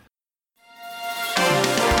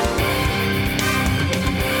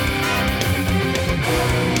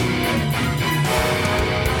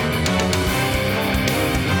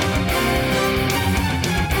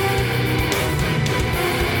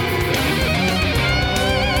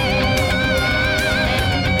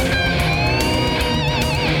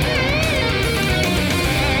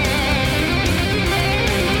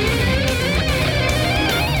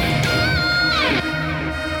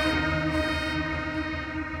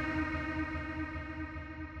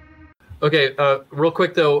Okay, real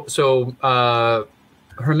quick though. So,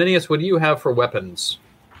 Herminius, what do you have for weapons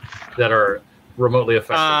that are remotely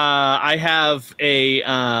effective? I have a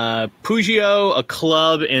Pugio, a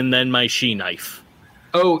club, and then my she knife.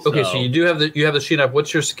 Oh, okay. So you do have the she knife.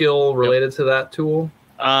 What's your skill related to that tool?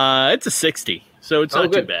 It's a 60, so it's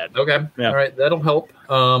not too bad. Okay, all right, that'll help.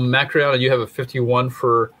 Macreon, you have a 51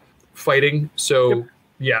 for fighting. So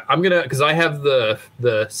I'm gonna because I have the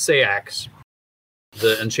Sayax,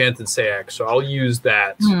 the enchanted Sayax. So I'll use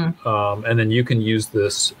that, and then you can use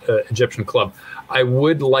this Egyptian club. I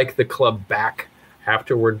would like the club back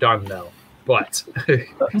after we're done, though. But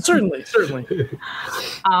certainly.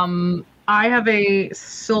 I have a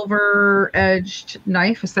silver-edged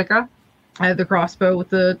knife, a Sika. I have the crossbow with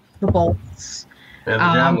the bolts.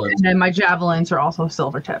 And then my javelins are also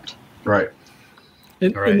silver-tipped. Right.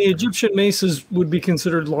 And the Egyptian maces would be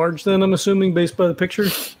considered large then, I'm assuming, based by the picture?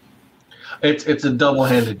 It's a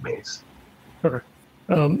double-handed mace. Okay.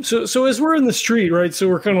 So as we're in the street, right, so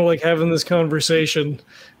we're kind of like having this conversation,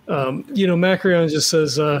 Macreon just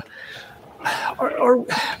says,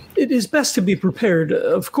 it is best to be prepared,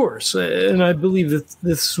 of course, and I believe that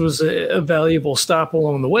this was a valuable stop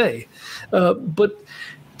along the way. But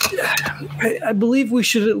I believe we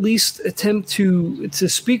should at least attempt to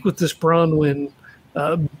speak with this Bronwyn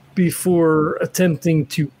before attempting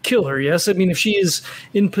to kill her. Yes, I mean, if she is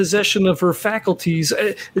in possession of her faculties,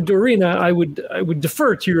 Dorina, I would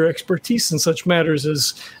defer to your expertise in such matters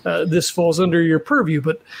as this falls under your purview.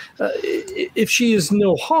 But if she is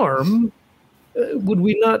no harm, would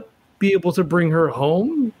we not be able to bring her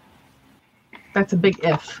home? That's a big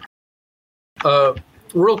if.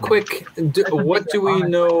 Real quick, what do we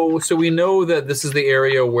know? So we know that this is the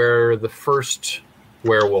area where the first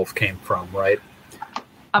werewolf came from, right?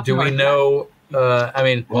 Do we know? The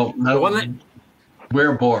one that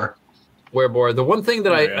Werebore. The one thing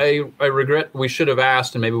that I regret we should have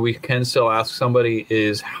asked, and maybe we can still ask somebody,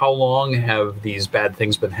 is how long have these bad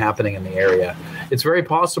things been happening in the area? It's very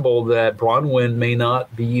possible that Bronwyn may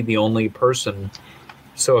not be the only person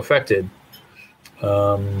so affected.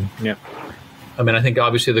 I mean, I think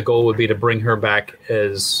obviously the goal would be to bring her back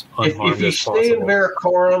as unharmed if you as possible. stay in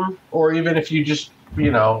Veracorum, or even if you just,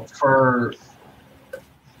 for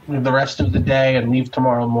the rest of the day and leave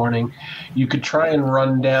tomorrow morning, you could try and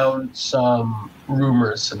run down some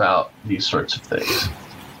rumors about these sorts of things.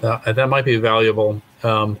 That might be valuable.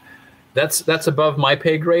 That's above my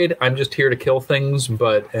pay grade. I'm just here to kill things,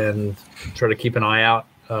 and try to keep an eye out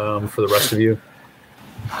for the rest of you.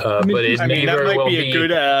 But that might be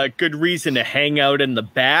a good reason to hang out in the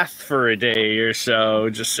bath for a day or so.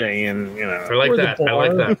 Just saying, I like that.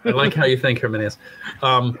 I like how you think, Herminius.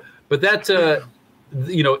 But that.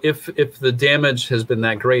 If the damage has been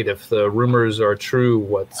that great, if the rumors are true,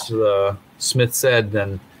 what Smith said,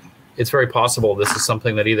 then it's very possible this is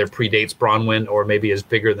something that either predates Bronwyn or maybe is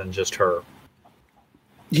bigger than just her.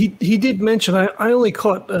 He did mention, I only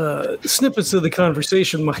caught snippets of the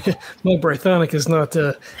conversation. My Brythonic is not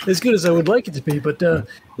as good as I would like it to be, but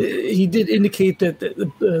he did indicate that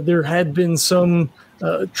there had been some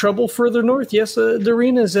trouble further north. Yes,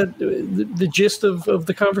 Dorina, is that the gist of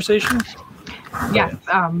the conversation? Yes.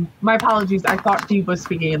 My apologies. I thought Steve was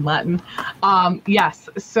speaking in Latin. Yes.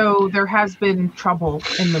 So there has been trouble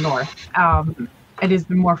in the north. It has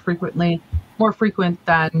been more frequent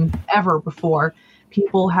than ever before.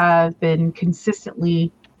 People have been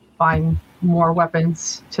consistently buying more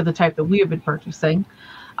weapons to the type that we have been purchasing.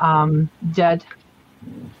 Dead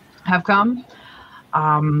have come,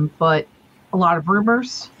 but a lot of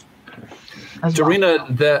rumors.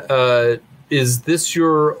 Dorina, is this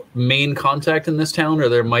your main contact in this town, or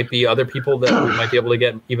there might be other people that we might be able to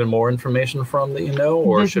get even more information from that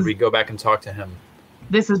or should we go back and talk to him?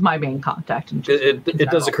 This is my main contact. It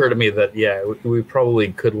does occur to me that, we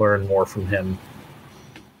probably could learn more from him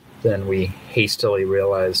than we hastily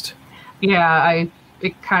realized. Yeah,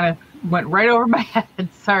 it kind of went right over my head.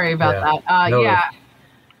 Sorry about that.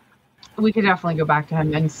 We could definitely go back to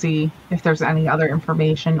him and see if there's any other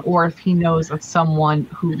information or if he knows of someone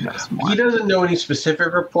who knows more. He doesn't know any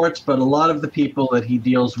specific reports, but a lot of the people that he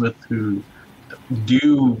deals with who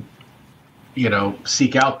do,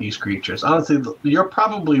 seek out these creatures. Honestly, you're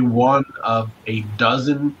probably one of a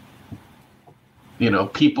dozen,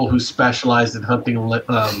 people who specialize in hunting,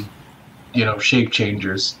 shape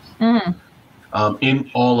changers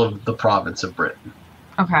in all of the province of Britain.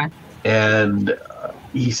 Okay. And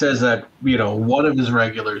he says that, one of his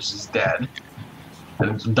regulars is dead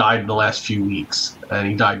and died in the last few weeks, and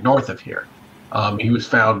he died north of here. He was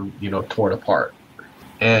found, torn apart.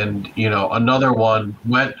 And, another one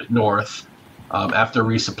went north after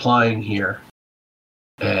resupplying here,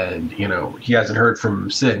 and and he hasn't heard from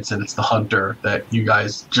him since, and it's the hunter that you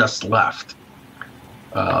guys just left,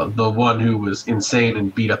 the one who was insane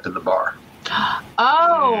and beat up in the bar.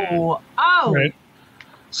 Oh. Right.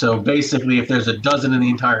 So basically, if there's a dozen in the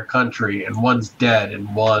entire country and one's dead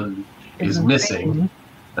and one is missing,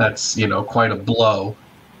 that's quite a blow.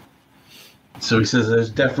 So he says there's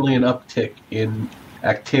definitely an uptick in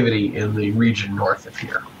activity in the region north of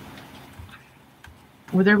here.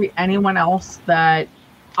 Would there be anyone else that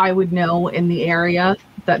I would know in the area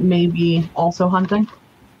that may be also hunting?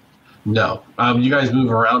 No. You guys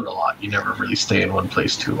move around a lot. You never really stay in one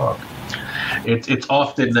place too long. It's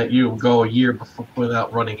often that you go a year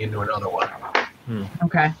without running into another one.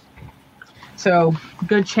 Okay. So,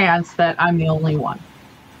 good chance that I'm the only one.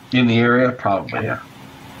 In the area? Probably, yeah.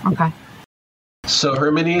 Okay. So,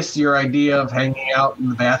 Herminius, your idea of hanging out in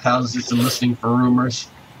the bathhouses and listening for rumors,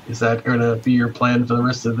 is that going to be your plan for the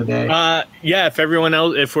rest of the day? Yeah, if everyone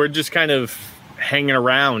else, if we're just kind of hanging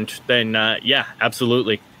around, then yeah,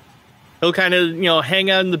 absolutely. He'll kind of, hang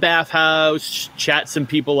out in the bathhouse, chat some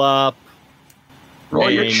people up. Roll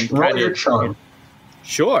your charm.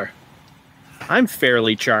 Sure. I'm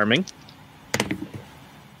fairly charming.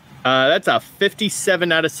 That's a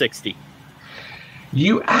 57 out of 60.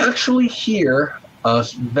 You actually hear a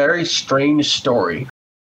very strange story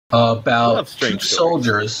about two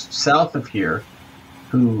soldiers south of here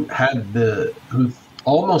who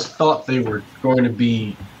almost thought they were going to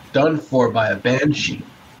be done for by a banshee.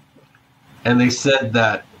 And they said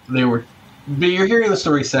that but you're hearing the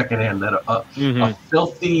story secondhand, that a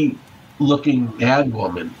filthy-looking mad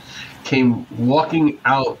woman came walking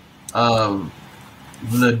out of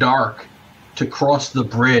the dark to cross the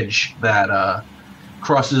bridge that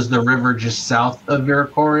crosses the river just south of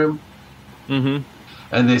Viracorium. Mm-hmm.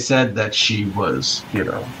 And they said that she was,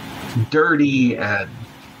 dirty and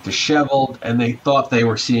disheveled, and they thought they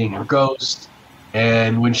were seeing a ghost.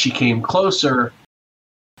 And when she came closer,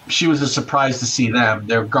 she was a surprise to see them.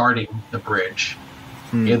 They're guarding the bridge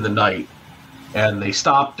in the night. And they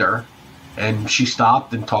stopped her, and she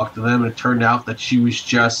stopped and talked to them, and it turned out that she was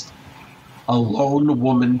just a lone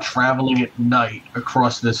woman traveling at night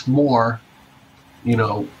across this moor,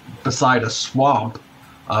 beside a swamp,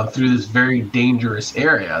 through this very dangerous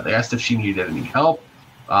area. They asked if she needed any help.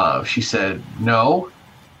 She said no,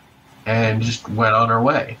 and just went on her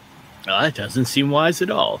way. Oh, that doesn't seem wise at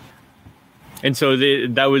all. And so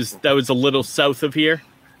that was a little south of here?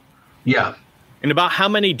 Yeah. And about how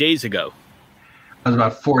many days ago? That was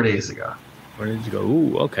about 4 days ago. 4 days ago.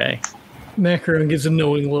 Ooh, okay. Macaron gives a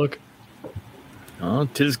knowing look. Oh,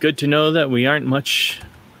 'tis good to know that we aren't much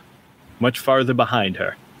farther behind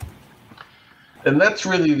her. And that's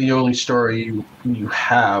really the only story you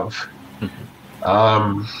have.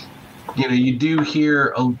 You do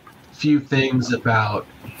hear a few things about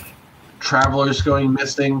travelers going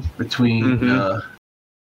missing between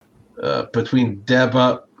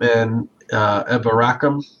Deba and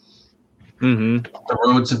Eberacum. Mm-hmm. The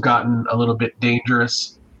roads have gotten a little bit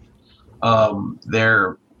dangerous.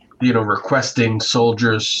 They're requesting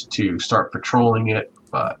soldiers to start patrolling it,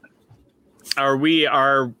 but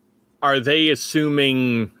are they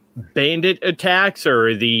assuming bandit attacks, or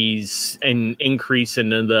are these an increase in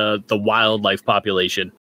the wildlife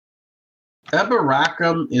population?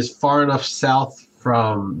 Eberacum is far enough south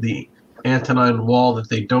from the Antonine Wall that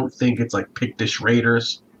they don't think it's like Pictish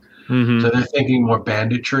raiders. Mm-hmm. So they're thinking more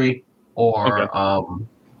banditry, or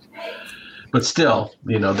but still,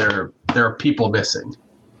 there are people missing.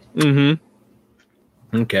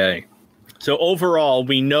 Mm-hmm. Okay. So overall,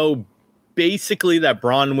 we know basically that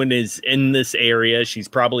Bronwyn is in this area. She's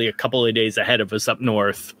probably a couple of days ahead of us up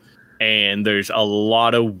north, and there's a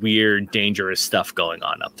lot of weird, dangerous stuff going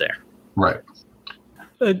on up there. Right.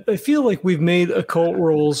 I feel like we've made occult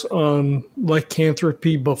rolls on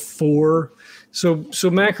lycanthropy before. So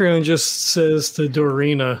Macaron just says to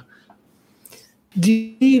Dorina, do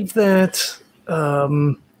you believe that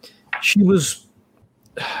she was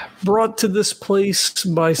brought to this place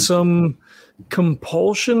by some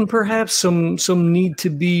compulsion, perhaps some need to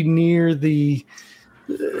be near the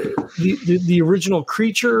original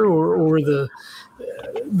creature, or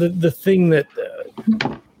the thing that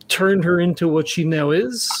turned her into what she now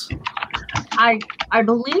is? I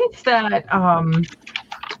believe that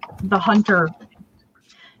the hunter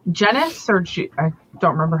Genis, or I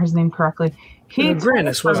don't remember his name correctly.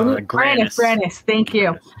 Grannis, wasn't it? Grannis, thank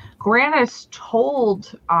you. Grannis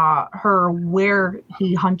told her where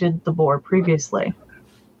he hunted the boar previously.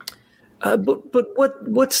 But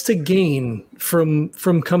what's to gain from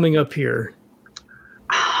coming up here?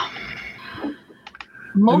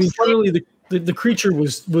 Mostly, clearly the creature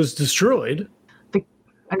was destroyed.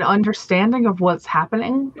 an understanding of what's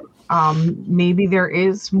happening. Maybe there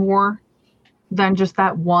is more than just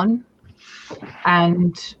that one.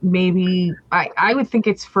 And maybe I would think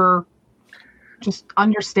it's for just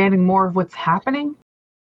understanding more of what's happening.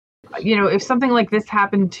 You know, if something like this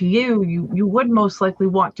happened to you, you would most likely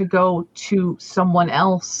want to go to someone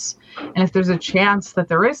else. And if there's a chance that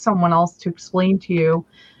there is someone else to explain to you,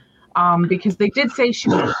 because they did say she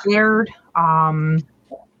was scared,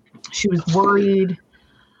 she was worried.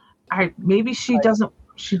 Maybe she doesn't.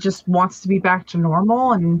 She just wants to be back to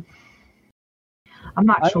normal, and I'm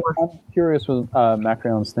not sure. I'm curious with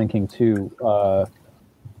Macreon's thinking too.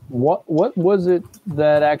 What was it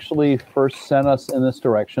that actually first sent us in this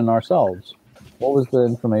direction ourselves? What was the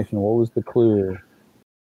information? What was the clue?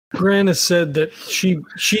 Grannis said that she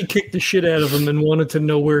kicked the shit out of him and wanted to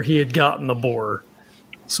know where he had gotten the boar.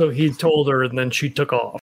 So he told her, and then she took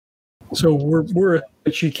off. So we're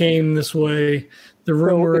she came this way. The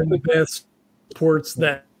rumor in the past reports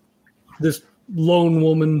that this lone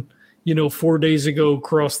woman, 4 days ago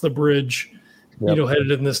crossed the bridge,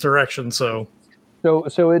 headed in this direction. So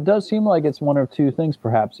it does seem like it's one of two things,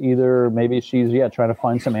 perhaps. Either maybe she's trying to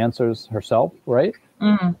find some answers herself, right?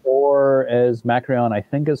 Mm-hmm. Or as Macreon, I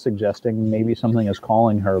think, is suggesting, maybe something is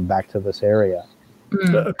calling her back to this area.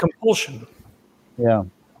 A compulsion. Yeah.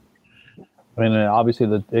 I mean, obviously,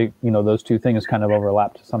 those two things kind of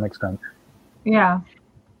overlap to some extent. Yeah.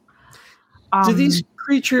 Do these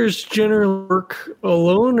creatures generally work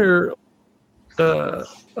alone or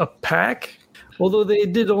a pack? Although they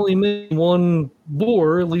did only make one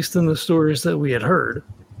boar, at least in the stories that we had heard.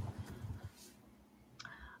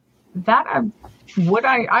 That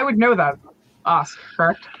I would know that, Osk,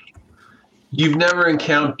 correct? You've never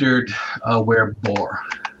encountered a wereboar.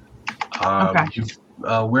 Okay.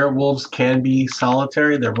 Werewolves can be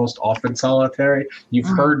solitary. They're most often solitary. You've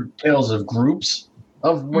heard tales of groups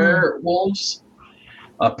of werewolves,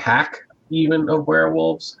 a pack even of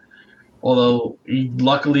werewolves. Although,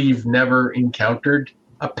 luckily, you've never encountered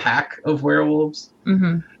a pack of werewolves.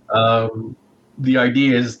 Mm-hmm. The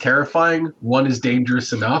idea is terrifying. One is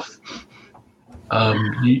dangerous enough.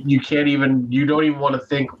 You don't even want to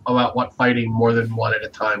think about what fighting more than one at a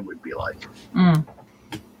time would be like.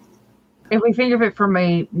 If we think of it from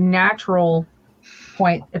a natural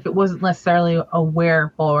point, if it wasn't necessarily a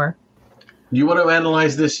wereboar. You want to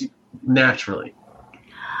analyze this naturally?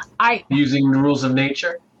 Using the rules of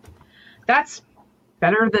nature? That's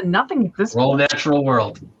better than nothing at this point. Roll natural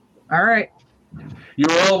world. All right. You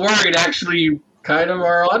were all worried. Actually, you kind of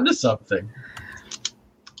are onto something.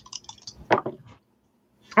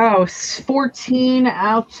 Oh, 14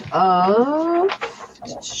 out of...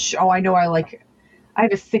 Oh, I know I like it. I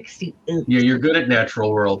have a 68. Yeah, you're good at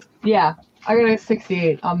natural world. Yeah, I got a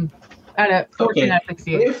 68. At a 14 out of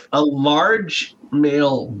 68. If a large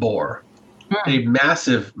male boar, a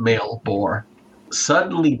massive male boar,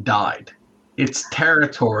 suddenly died, its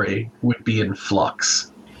territory would be in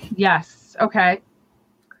flux. Yes. Okay.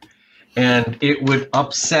 And it would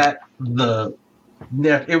upset the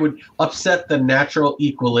natural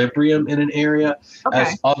equilibrium in an area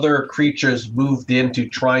as other creatures moved in to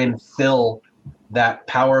try and fill that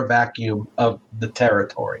power vacuum of the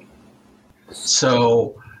territory.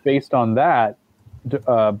 So, based on that,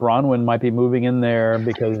 Bronwyn might be moving in there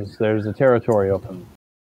because there's a territory open.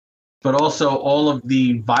 But also, all of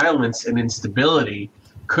the violence and instability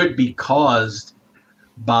could be caused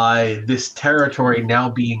by this territory now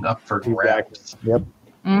being up for grabs. Yep.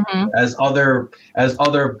 Mm-hmm. As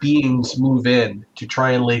other beings move in to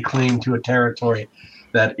try and lay claim to a territory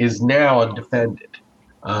that is now undefended.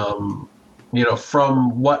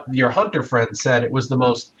 From what your hunter friend said, it was the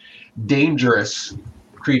most dangerous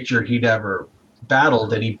creature he'd ever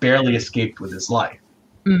battled, and he barely escaped with his life.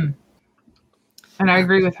 And I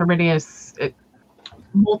agree with Hermidius. It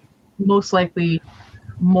most likely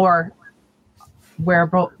more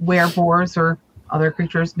wereboars or other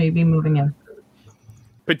creatures may be moving in.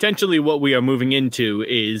 Potentially what we are moving into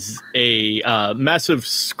is a massive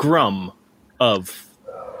scrum of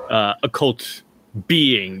occult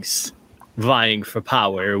beings vying for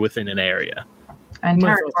power within an area. And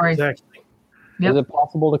territory. Exactly. Yep. Is it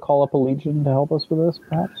possible to call up a legion to help us with this,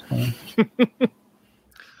 perhaps?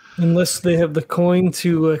 Unless they have the coin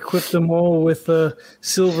to equip them all with a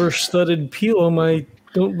silver-studded pilum, I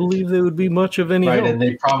don't believe they would be much of any help. And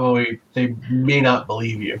they may not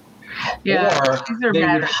believe you. Yeah, or they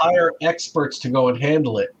would hire experts to go and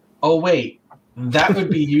handle it. Oh, wait, that would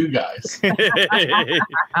be you guys.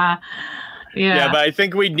 Yeah, but I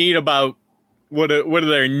think we'd need about what are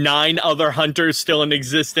there 9 other hunters still in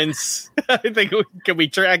existence? I think can we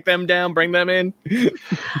track them down, bring them in?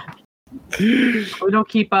 We don't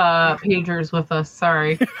keep pagers with us.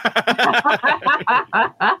 Sorry.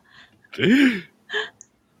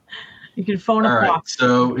 You can phone All us right, off.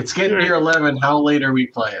 so it's getting near 11. How late are we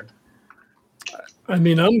playing? I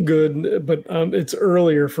mean, I'm good, but it's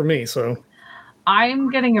earlier for me, so. I'm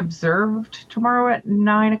getting observed tomorrow at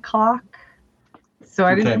 9:00. So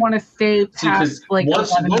I Okay. didn't want to stay See, past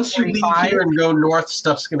because once you leave 11:45. here and go north,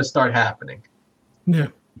 stuff's going to start happening. Yeah.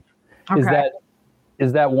 Okay.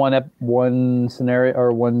 Is that one scenario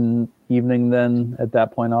or one evening then at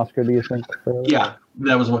that point, Oscar, do you think? Yeah,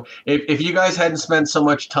 that was one. If you guys hadn't spent so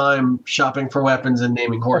much time shopping for weapons and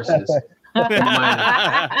naming horses, we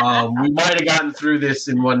might have gotten through this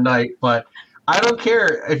in one night. But I don't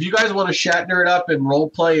care. If you guys want to Shatner it up and role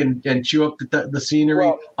play and chew up the scenery,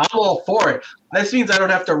 Well, I'm all for it. This means I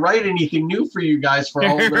don't have to write anything new for you guys for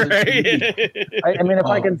all of I mean, if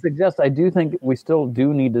I can suggest, I do think we still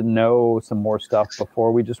do need to know some more stuff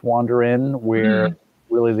before we just wander in where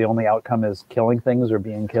really the only outcome is killing things or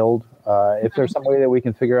being killed. If there's some way that we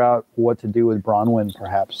can figure out what to do with Bronwyn,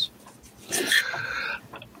 perhaps.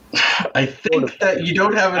 I think that you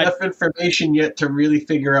don't have enough information yet to really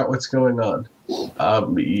figure out what's going on.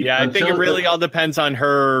 Yeah, I think it really all depends on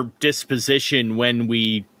her disposition when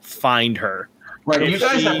we find her. Right, you If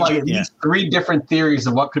guys she- have like at least 3 different theories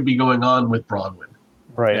of what could be going on with Bronwyn.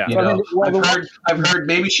 Right. Yeah. You So, I know, mean, well, I've heard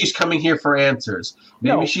maybe she's coming here for answers.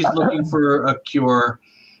 Maybe No. she's looking for a cure.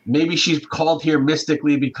 Maybe she's called here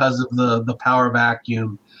mystically because of the power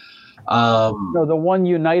vacuum. No, the one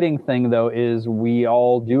uniting thing, though, is we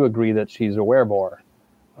all do agree that she's a werebore.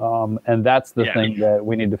 And that's the Yeah. thing that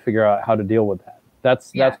we need to figure out how to deal with that.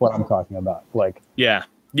 That's what I'm talking about. Like, Yeah.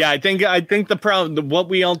 I think the problem, what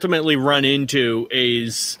we ultimately run into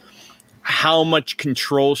is how much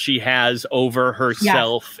control she has over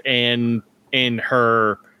herself and in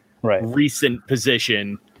her right. recent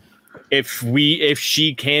position. If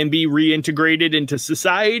she can be reintegrated into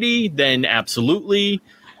society, then absolutely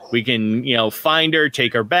we can, find her,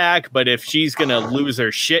 take her back. But if she's gonna lose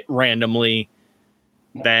her shit randomly,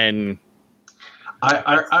 then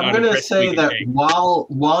I'm going to say that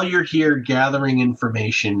while you're here gathering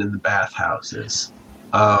information in the bathhouses,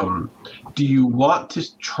 do you want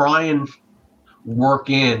to try and work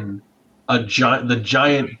in the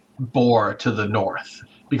giant boar to the north?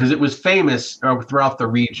 Because it was famous throughout the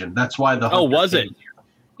region. That's why the Oh, hunter was came it? here.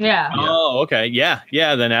 Yeah. Oh, okay. Yeah,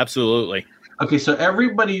 then absolutely. Okay, so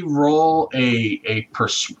everybody roll a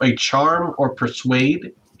charm or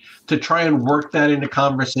persuade to try and work that into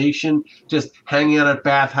conversation. Just hanging out at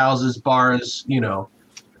bathhouses, bars,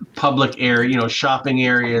 public area, shopping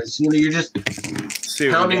areas. You're just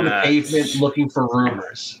pounding the pavement looking for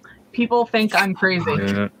rumors. People think I'm crazy.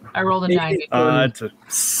 Yeah. I rolled a 90.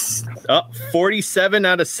 It's 47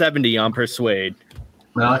 out of 70 on persuade.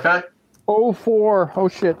 Malachi? 04. Oh,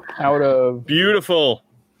 shit. Out of... Beautiful.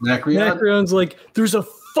 Macreon? Macreon's like, there's a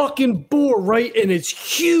fucking boar, right? And it's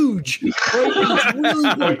huge. Right? And it's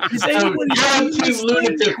really big. Is So anybody you're on seen Team this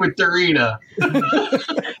Lunatic with Dorina.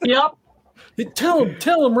 Yep. thing?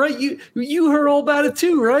 Tell him, right? You heard all about it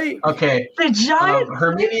too, right? Okay. The giant.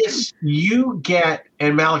 Herminius, you get,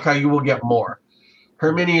 and Malachi, you will get more.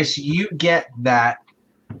 Herminius, you get that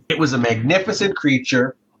it was a magnificent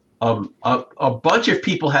creature. A bunch of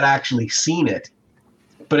people had actually seen it,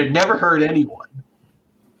 but it never hurt anyone.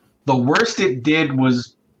 The worst it did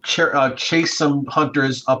was chase some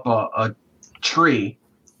hunters up a tree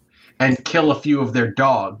and kill a few of their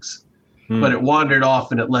dogs, but it wandered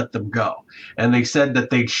off and it let them go. And they said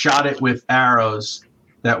that they'd shot it with arrows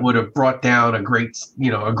that would have brought down a great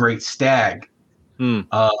stag, and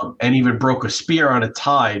even broke a spear on its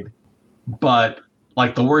hide. But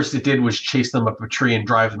like the worst it did was chase them up a tree and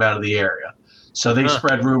drive them out of the area. So they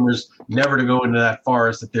spread rumors never to go into that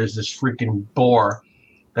forest, that there's this freaking boar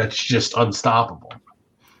that's just unstoppable.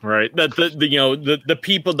 Right. The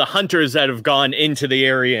people, the hunters that have gone into the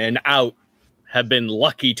area and out have been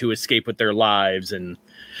lucky to escape with their lives, and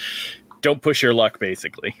don't push your luck,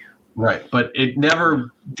 basically. Right. But it never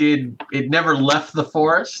left the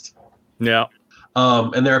forest. Yeah.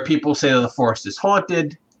 And there are people who say that the forest is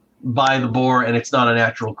haunted by the boar, and it's not a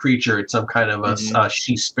natural creature. It's some kind of a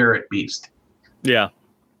she spirit beast. Yeah.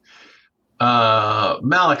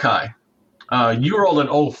 Malachi, you rolled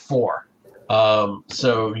an 04.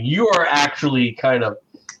 So you are actually kind of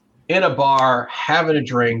in a bar having a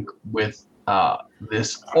drink with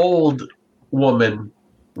this old woman.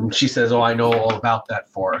 And she says, "Oh, I know all about that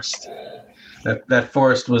forest. That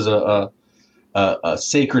forest was a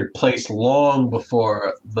sacred place long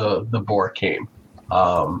before the boar came."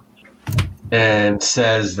 And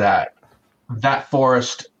says that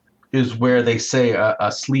forest is where they say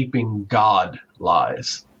a sleeping god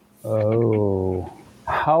lies. Oh.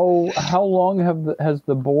 How long has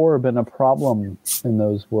the boar been a problem in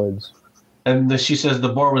those woods? And she says the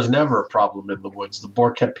boar was never a problem in the woods. The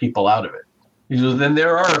boar kept people out of it. He says, then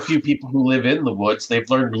there are a few people who live in the woods. They've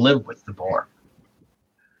learned to live with the boar.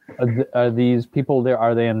 Are these people there?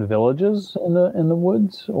 Are they in villages in the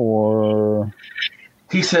woods, or?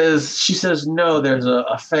 She says, no. There's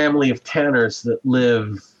a family of tanners that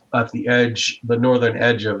live at the northern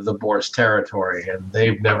edge of the boar's territory, and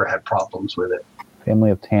they've never had problems with it.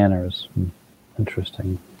 Family of tanners.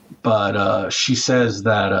 Interesting. But she says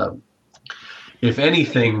that if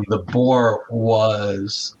anything, the boar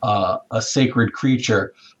was a sacred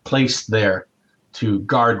creature placed there to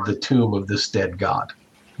guard the tomb of this dead god.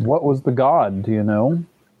 What was the god? Do you know?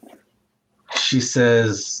 She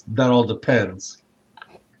says, that all depends.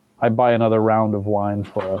 I buy another round of wine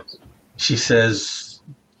for us. She says,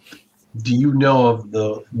 do you know of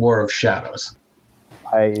the War of Shadows?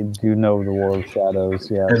 I do know the War of Shadows,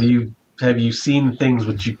 yes. Have you seen things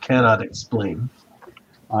which you cannot explain?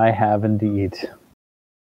 I have indeed.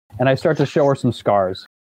 And I start to show her some scars.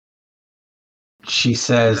 She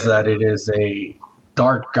says that it is a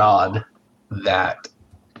dark god that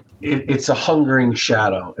it's a hungering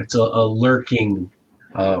shadow. It's a lurking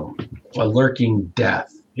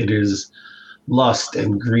death. It is lust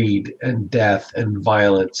and greed and death and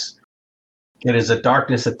violence. It is a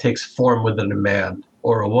darkness that takes form within a man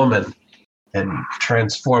or a woman and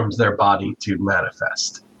transforms their body to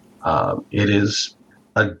manifest. It is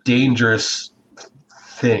a dangerous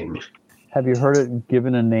thing. Have you heard it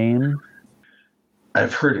given a name?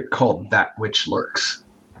 I've heard it called That Which Lurks.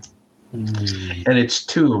 And its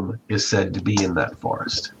tomb is said to be in that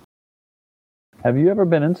forest. Have you ever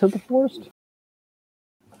been into the forest?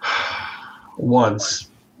 Once,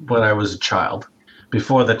 when I was a child,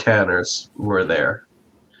 before the tanners were there,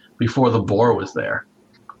 before the boar was there.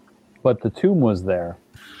 But the tomb was there.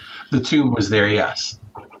 The tomb was there, yes.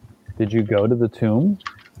 Did you go to the tomb?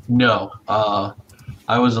 No. I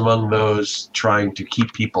was among those trying to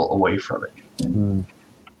keep people away from it.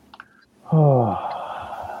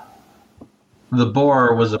 The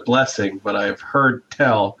boar was a blessing, but I've heard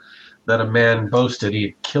tell that a man boasted he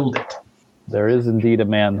had killed it. There is indeed a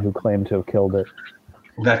man who claimed to have killed it.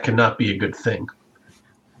 That cannot be a good thing.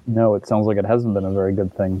 No, it sounds like it hasn't been a very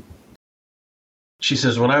good thing. She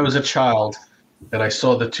says, when I was a child and I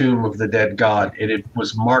saw the tomb of the dead god, it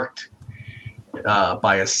was marked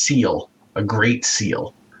by a seal, a great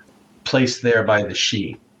seal, placed there by the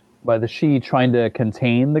Sidhe. By the Sidhe trying to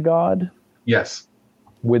contain the god? Yes.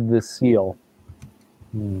 With the seal.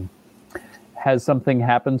 Has something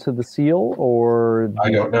happened to the seal, or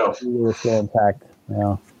I don't know. You were still intact.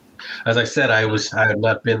 Yeah. As I said, I had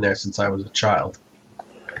not been there since I was a child.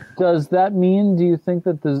 Does that mean? Do you think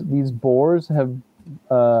that these boars have?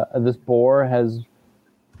 This boar has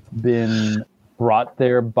been brought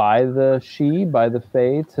there by the Sidhe, by the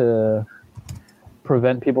Fae, to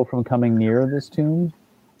prevent people from coming near this tomb?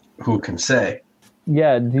 Who can say?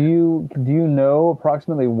 Yeah. Do you know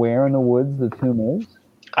approximately where in the woods the tomb is?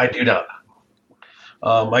 I do not.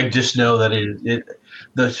 I just know that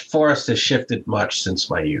the forest has shifted much since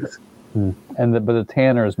my youth. But the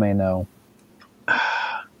tanners may know.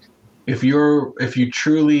 If you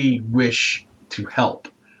truly wish to help,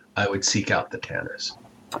 I would seek out the tanners.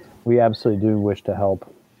 We absolutely do wish to help.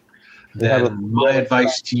 Then my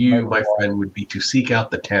advice to you, my friend, would be to seek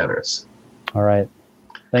out the tanners. All right.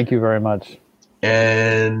 Thank you very much.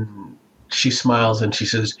 And she smiles and she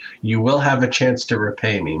says, you will have a chance to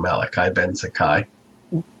repay me, Malachi Ben Zakkai.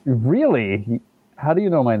 Really? How do you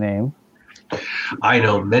know my name? I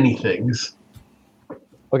know many things.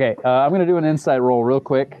 Okay, I'm going to do an insight roll real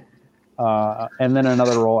quick. And then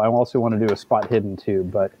another roll. I also want to do a spot hidden too,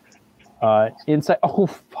 but insight. Oh,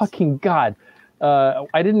 fucking God.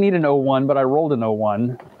 I didn't need an 01, but I rolled an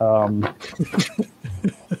 01.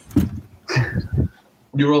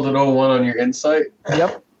 You rolled an 01 on your insight?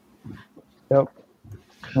 Yep.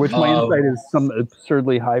 Which my insight is some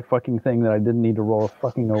absurdly high fucking thing that I didn't need to roll a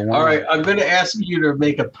fucking 01. All right, I'm going to ask you to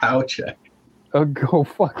make a POW check. Oh, go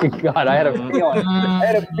fucking God. I had a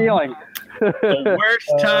feeling. The worst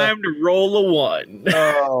time to roll a 1.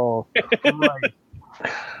 Oh, right.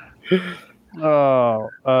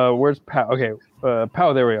 Where's POW? Okay,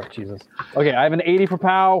 POW, there we go. Jesus. Okay, I have an 80 for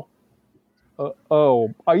POW.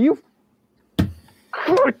 Are you...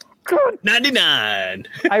 Good God. 99.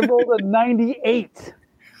 I rolled a 98.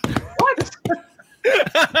 What?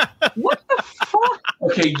 What the fuck?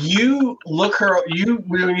 Okay, you look her.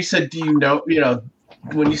 When you said, "Do you know?"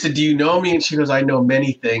 when you said, "Do you know me?" and she goes, "I know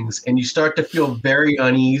many things," and you start to feel very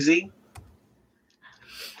uneasy.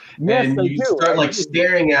 Yes, and I you do. start I like do.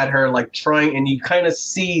 staring at her, like trying, and you kind of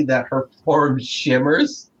see that her form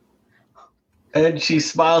shimmers. And she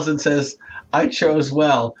smiles and says, "I chose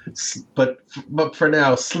well, but for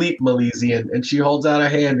now, sleep, Milesian." And she holds out a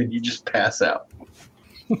hand, and you just pass out.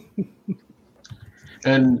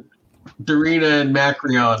 And Dorina and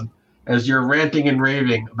Macreon, as you're ranting and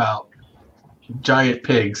raving about giant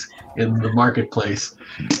pigs in the marketplace,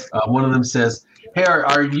 one of them says, "Hey,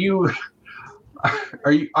 are you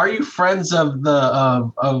friends of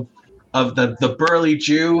the burly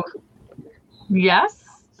Jew? Yes.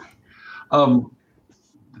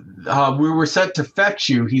 We were sent to fetch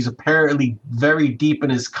you. He's apparently very deep in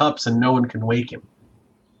his cups, and no one can wake him."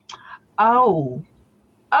 Oh.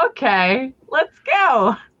 Okay. Let's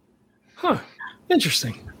go. Huh.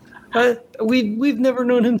 Interesting. We've never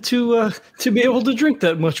known him to be able to drink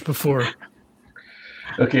that much before.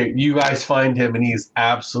 Okay, you guys find him, and he's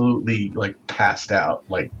absolutely like passed out.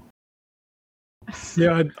 Like,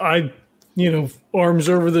 Yeah, I arms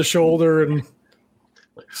over the shoulder and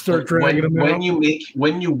start dragging him out.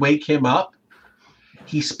 when you wake him up,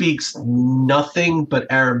 he speaks nothing but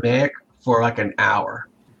Aramaic for like an hour,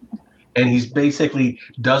 and he's basically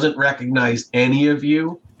doesn't recognize any of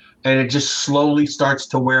you, and it just slowly starts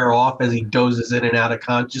to wear off as he dozes in and out of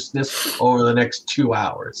consciousness over the next 2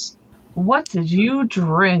 hours. What did you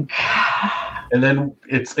drink? And then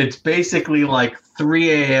it's basically like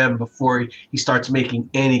 3 a.m. before he starts making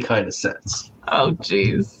any kind of sense. Oh,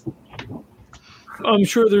 jeez. I'm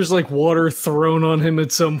sure there's like water thrown on him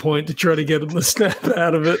at some point to try to get him to snap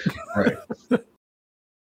out of it. Right.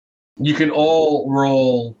 You can all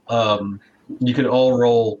roll.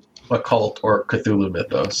 Occult or Cthulhu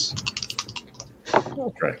Mythos.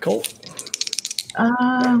 I'll try Colt.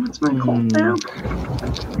 What's my cult now?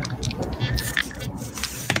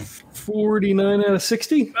 49 out of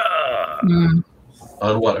 60.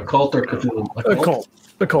 On what, Occult or Cthulhu?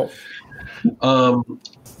 Occult.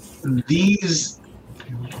 These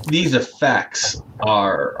effects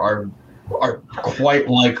are quite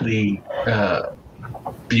likely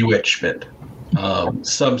bewitchment.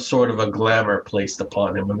 Some sort of a glamour placed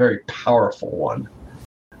upon him, a very powerful one,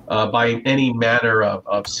 by any manner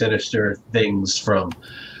of sinister things, from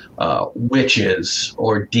witches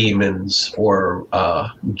or demons or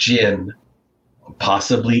jinn,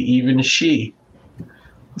 possibly even she.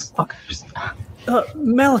 Fuckers.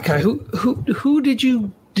 Malachi, who did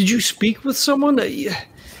you speak with someone?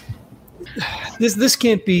 This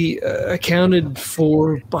can't be accounted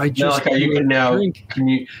for by just Malachi, you can now drink. can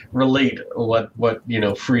you relate what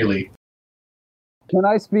freely? Can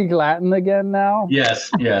I speak Latin again now?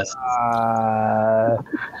 Yes. I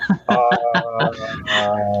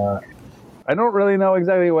don't really know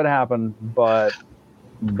exactly what happened, but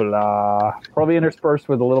blah. Probably interspersed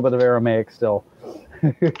with a little bit of Aramaic still.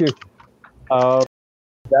 That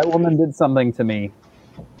woman did something to me,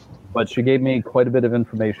 but she gave me quite a bit of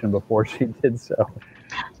information before she did so.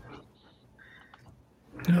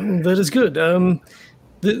 Oh, that is good.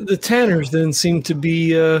 The Tanners then seem to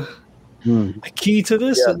be a key to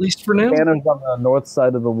this, Yeah. at least for now. Tanners on the north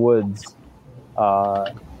side of the woods.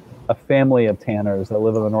 A family of Tanners that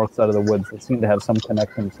live on the north side of the woods that seem to have some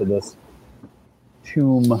connection to this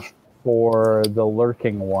tomb for the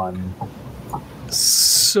lurking one.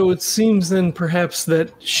 So it seems then perhaps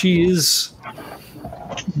that she is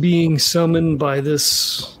being summoned by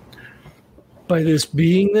this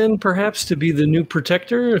being then perhaps to be the new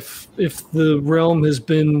protector if the realm has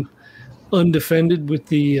been undefended with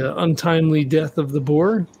the untimely death of the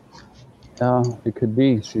boar. It could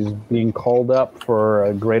be. She's being called up for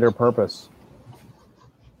a greater purpose.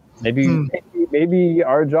 Maybe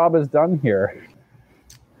our job is done here.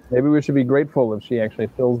 Maybe we should be grateful if she actually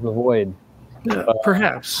fills the void.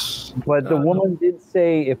 Perhaps. But the woman did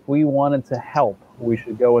say if we wanted to help, we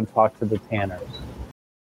should go and talk to the Tanners.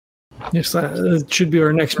 Yes, that should be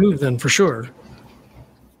our next move then, for sure.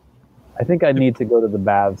 I think I need to go to the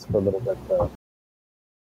baths for a little bit, though.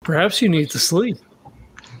 Perhaps you need to sleep.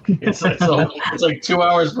 It's like 2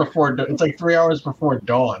 hours before. It's like 3 hours before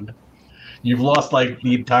dawn. You've lost like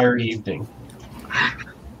the entire evening.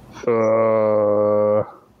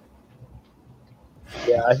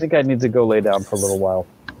 Yeah, I think I need to go lay down for a little while.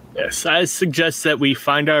 Yes, I suggest that we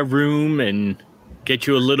find our room and get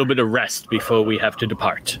you a little bit of rest before we have to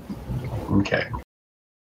depart. Okay.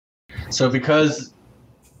 So because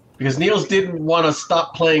Niels didn't want to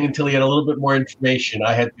stop playing until he had a little bit more information,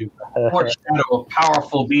 I had to foreshadow a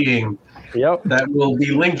powerful being Yep. that will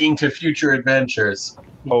be linking to future adventures.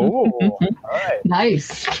 Oh, all right.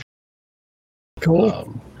 Nice.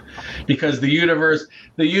 Cool. Because the universe,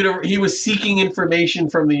 he was seeking information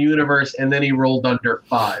from the universe, and then he rolled under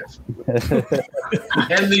 5,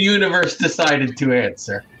 and the universe decided to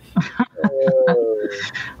answer.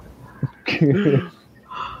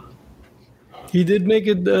 He did make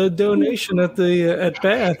a donation at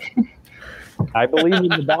Bath. I believe in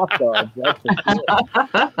the bathtub.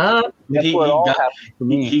 That's what all happened to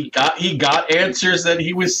me. He got answers that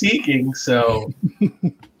he was seeking. So,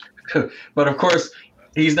 but of course,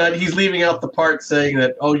 he's not. He's leaving out the part saying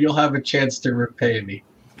that, "Oh, you'll have a chance to repay me."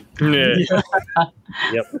 Yeah.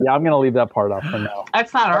 Yep. Yeah, I'm going to leave that part off for now.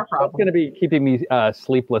 That's not our That's problem. going to be keeping me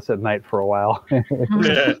sleepless at night for a while.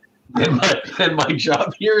 Yeah. And my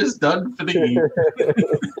job here is done for the evening.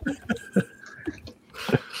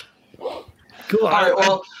 Cool. All right,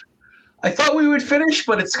 well, I thought we would finish,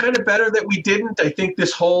 but it's kind of better that we didn't. I think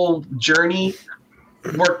this whole journey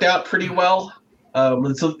worked out pretty well.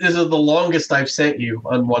 This is the longest I've sent you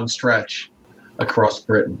on one stretch across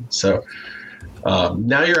Britain. So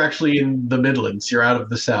now you're actually in the Midlands. You're out of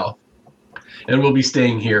the South. And we'll be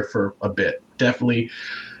staying here for a bit. Definitely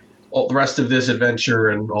all the rest of this adventure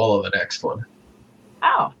and all of the next one,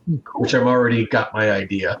 Oh, cool. which I've already got my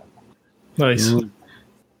idea. Nice.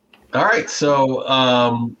 All right, so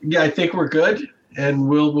I think we're good, and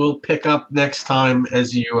we'll pick up next time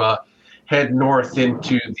as you head north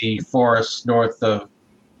into the forest north of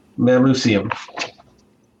Mamusium.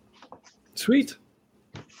 Sweet.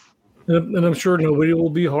 And I'm sure nobody will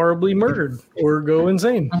be horribly murdered or go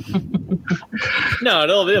insane. No,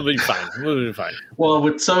 it'll be fine. We'll be fine. Well,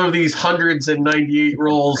 with some of these 198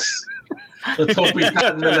 rolls, let's hope we've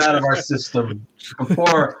gotten them out of our system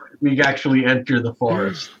before we actually enter the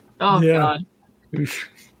forest. Oh, Yeah. God. Oof.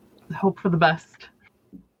 Hope for the best.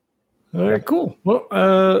 All right, cool.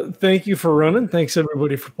 Well, thank you for running. Thanks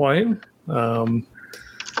everybody for playing. I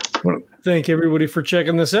want to thank everybody for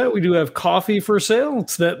checking this out. We do have coffee for sale.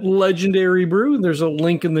 It's that legendary brew. There's a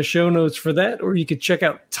link in the show notes for that, or you could check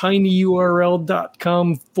out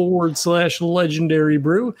tinyurl.com/legendary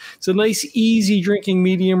brew. It's a nice, easy drinking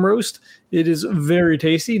medium roast. It is very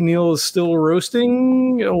tasty. Neil is still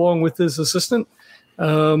roasting along with his assistant.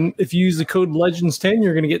 If you use the code LEGENDS10,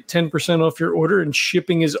 you're going to get 10% off your order, and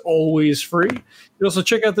shipping is always free. You can also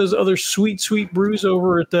check out those other sweet brews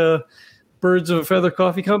over at Birds of a Feather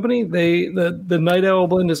Coffee Company. The Night Owl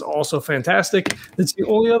blend is also fantastic. It's the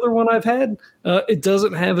only other one I've had. It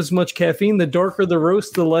doesn't have as much caffeine. The darker the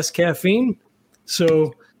roast, the less caffeine.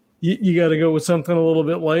 So you got to go with something a little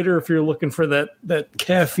bit lighter if you're looking for that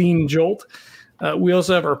caffeine jolt. We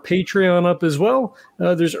also have our Patreon up as well.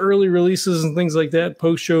 There's early releases and things like that,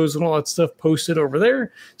 post shows and all that stuff posted over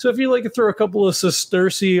there. So if you'd like to throw a couple of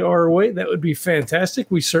sesterces our way, that would be fantastic.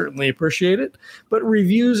 We certainly appreciate it. But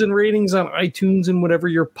reviews and ratings on iTunes and whatever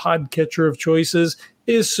your podcatcher of choice is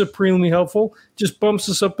supremely helpful. Just bumps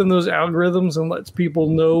us up in those algorithms and lets people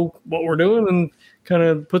know what we're doing and kind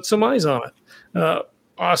of put some eyes on it.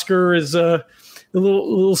 Oscar is... The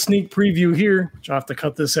little sneak preview here, which I'll have to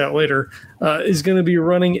cut this out later, is going to be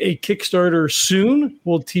running a Kickstarter soon.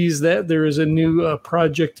 We'll tease that. There is a new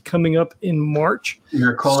project coming up in March.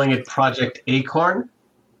 You're calling it Project Acorn?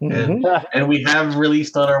 Mhm. And we have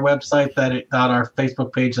released on our website on our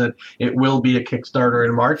Facebook page that it will be a Kickstarter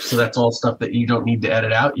in March. So that's all stuff that you don't need to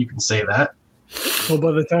edit out. You can say that. Well,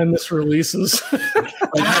 by the time this releases, By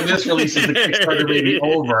the time this releases, the Kickstarter may be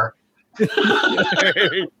over.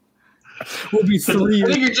 we'll be 3 I years.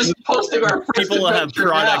 think you're just posting our first People will have adventure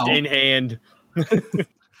product now. in hand.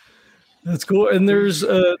 That's cool. And there was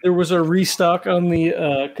a restock on the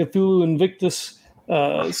Cthulhu Invictus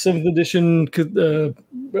 7th edition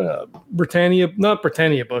Britannia, not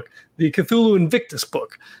Britannia book, the Cthulhu Invictus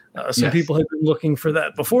book. Some Yes. people have been looking for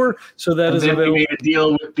that before, so that And is then we available. made a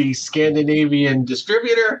deal with the Scandinavian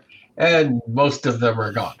distributor, and most of them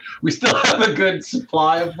are gone. We still have a good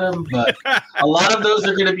supply of them, but a lot of those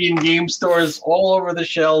are going to be in game stores all over the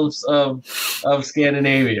shelves of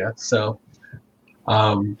Scandinavia. So,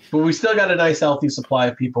 but we still got a nice, healthy supply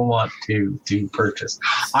if people want to purchase.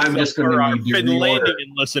 I'm just going For our to need to Finlandian reorder.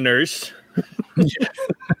 listeners.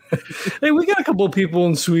 Hey, we got a couple of people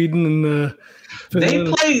in Sweden and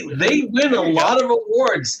They win a lot of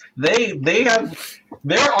awards. They have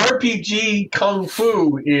their RPG Kung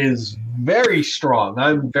Fu is very strong.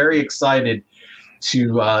 I'm very excited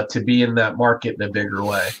to be in that market in a bigger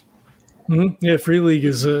way. Mhm. Yeah, Free League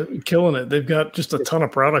is killing it. They've got just a ton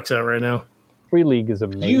of products out right now. Free League is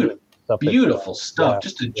amazing. Beautiful stuff. Yeah.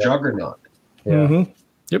 Just a juggernaut. Yeah, Mhm.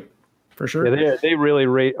 Yep, for sure. yeah they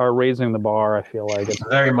really are raising the bar. I feel like it's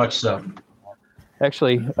Very much so.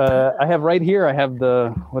 Actually, I have right here. I have the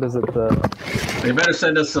what is it? They better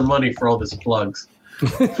send us some money for all these plugs. They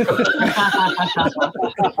should.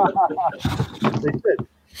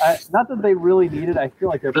 Not that they really need it. I feel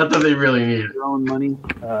like they're Not that they really need it. their own money.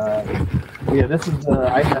 Yeah, this is.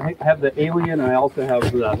 I have the Alien, and I also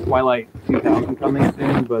have the Twilight 2000 coming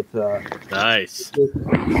soon. But Nice.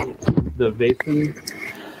 the Vason,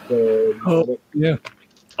 Oh, yeah.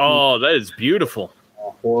 Oh, that is beautiful.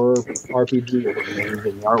 horror RPG is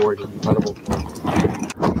amazing. The artwork is incredible.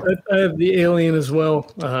 I have the Alien as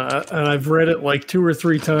well, and I've read it like 2 or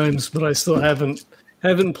 3 times, but I still haven't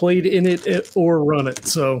played in it or run it.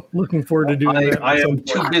 So looking forward to doing that. I am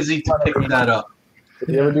too busy to pick that up. If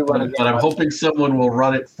you ever do run it, But I'm hoping someone will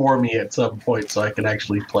run it for me at some point so I can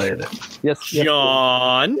actually play it. yes,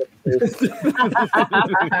 John.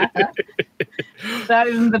 That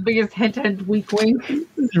isn't the biggest hint, wink, wink.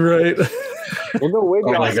 Right. We'll go way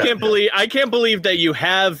Oh my beyond. God. I can't believe that you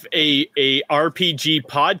have a RPG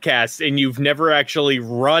podcast and you've never actually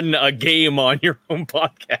run a game on your own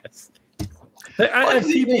podcast. I have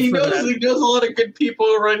people He for knows that. he knows a lot of good people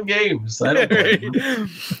who run games. I don't blame him.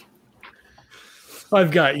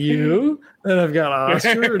 I've got you, and I've got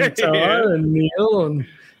Oscar and Todd and Neil, and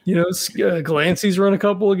Glancy's run a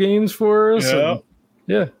couple of games for us. Yeah.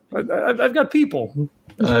 And, yeah, I've got people.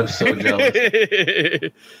 I'm so jealous.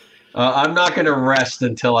 I'm not going to rest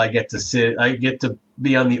until I get to sit. I get to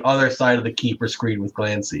be on the other side of the keeper screen with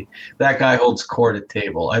Glancy. That guy holds court at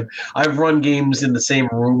table. I've run games in the same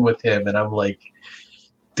room with him, and I'm like,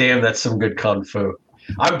 damn, that's some good kung fu.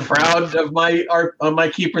 I'm proud of my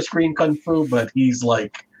keeper screen kung fu, but he's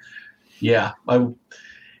like, yeah.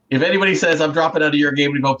 If anybody says I'm dropping out of your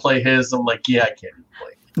game to go play his, I'm like, yeah, I can't even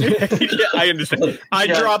play. Yeah, I understand. I'd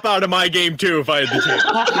Yeah. drop out of my game too if I had the chance.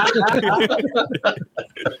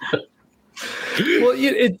 Well,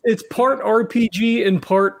 it's part RPG and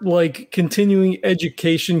part like continuing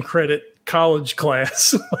education credit college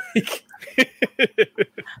class. Like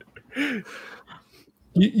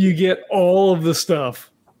you get all of the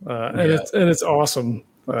stuff, and it's awesome.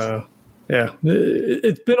 Yeah,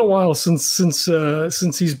 it's been a while since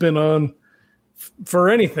he's been on for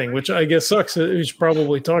anything, which I guess sucks. We should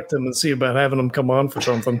probably talk to him and see about having him come on for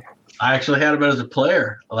something. I actually had him as a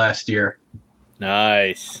player last year.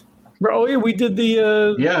 Nice. Oh yeah, we did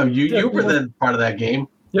the. Yeah, you were then part of that game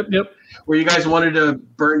Yep. where you guys wanted to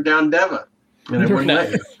burn down Deva, and everyone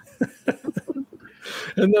let you.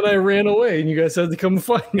 And then I ran away, and you guys had to come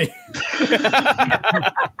find me.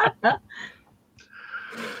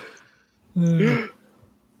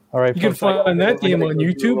 All right, You can folks, I gotta find that go. game I on gotta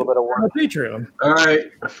go do a YouTube little bit of or work. Patreon. All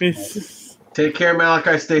right, take care,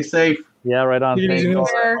 Malachi. Stay safe. Yeah, right on. Take it Thank easy, you. man.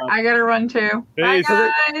 Sure, I gotta run too. Bye, Peace.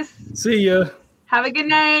 guys. See ya. Have a good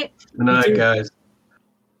night. Good night, too. guys.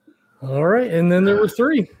 All right, and then there were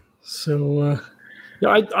 3. So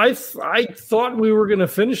yeah, I thought we were going to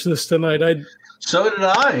finish this tonight. So did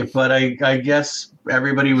I, but I guess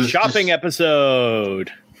everybody was Shopping just,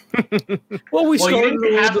 episode. We Well, you started a didn't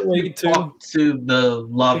little have bit to late too. talk to the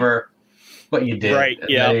lover, but you did. Right, and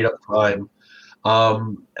yeah. that ate up time.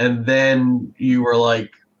 And then you were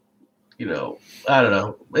like, I don't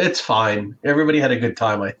know. It's fine. Everybody had a good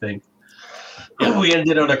time, I think. We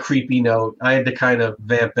ended on a creepy note. I had to kind of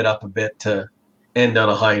vamp it up a bit to end on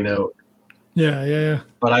a high note. Yeah.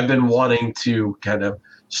 But I've been wanting to kind of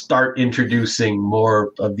start introducing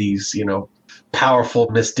more of these, powerful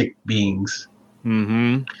mystic beings.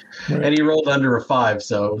 Mm-hmm. Right. And he rolled under a 5,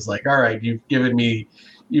 so it was like, all right, you've given me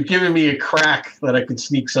a crack that I could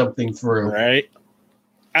sneak something through. Right.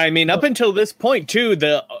 I mean, up until this point, too,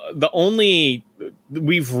 the only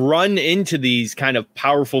we've run into these kind of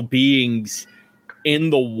powerful beings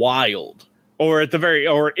in the wild, or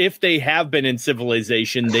if they have been in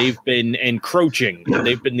civilization, they've been encroaching.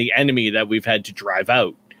 They've been the enemy that we've had to drive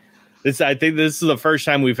out. I think this is the first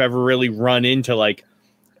time we've ever really run into like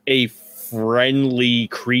a friendly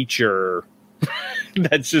creature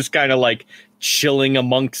that's just kind of like chilling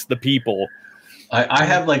amongst the people. I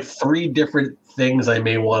have like 3 different things I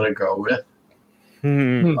may want to go with.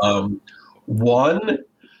 One,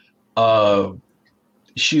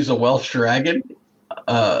 she's a Welsh dragon.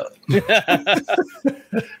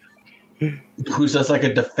 Who's just like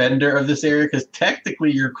a defender of this area, because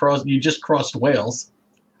technically you just crossed Wales.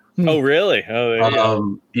 Oh, really? Oh,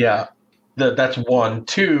 yeah. Yeah. That's 1.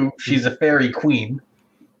 2, she's a fairy queen.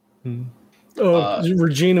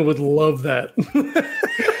 Regina would love that.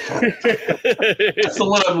 That's the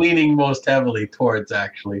one I'm leaning most heavily towards,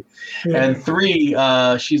 actually. Yeah. And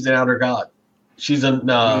 3, she's an outer god. She's not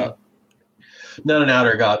an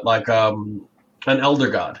outer god, like an elder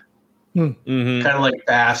god. Mhm. kind of like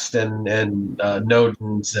Bast and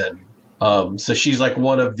Nodens, and so she's like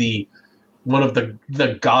one of the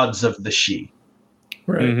gods of the Sidhe,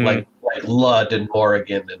 Right. Mhm. like Lud and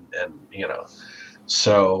Morrigan, and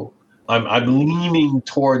so I'm leaning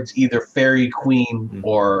towards either Fairy Queen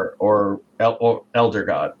or Elder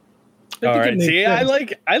God. I All think it right. makes See,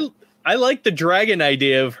 sense. I like the dragon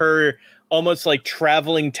idea of her almost like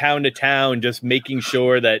traveling town to town, just making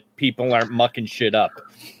sure that people aren't mucking shit up.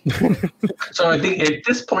 So I think at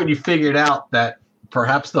this point you figured out that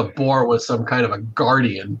perhaps the boar was some kind of a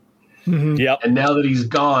guardian, Mhm. Yep. and now that he's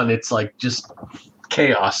gone, it's like just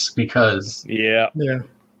chaos because Yeah. Yeah.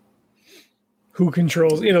 Who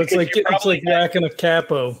controls? You know, it's Because like you it's like probably whacking a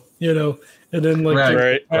capo. You know, and then like Right.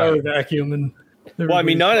 there's a power Right. vacuum and. Well, I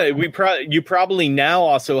mean, you probably now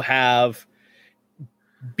also have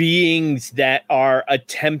beings that are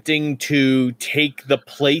attempting to take the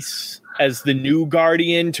place as the new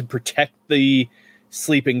guardian to protect the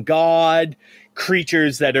sleeping god,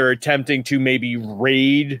 creatures that are attempting to maybe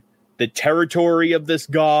raid the territory of this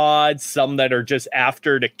god, some that are just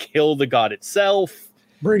after to kill the god itself.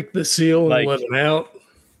 break the seal and Like- let it out.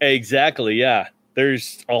 Exactly, yeah.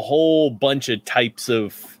 There's a whole bunch of types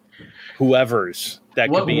of whoever's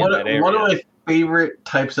that could be in that area. One of my favorite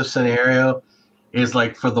types of scenario is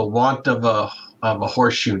like for the want of a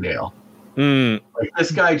horseshoe nail. Mm. Like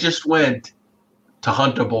this guy just went to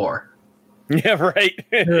hunt a boar, Yeah, right.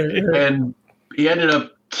 Right, right. and he ended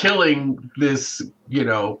up killing this,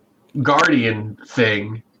 guardian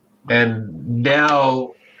thing, and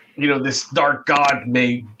now, this dark god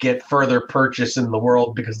may get further purchase in the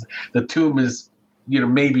world because the tomb is,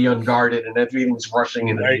 maybe unguarded and everything's rushing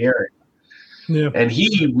into Right. the area. Yeah, And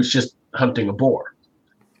he was just hunting a boar.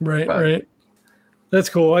 right, But- right. That's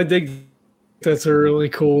cool. I dig. That's a really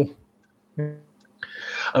cool.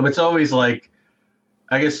 It's always like,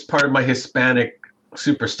 I guess part of my Hispanic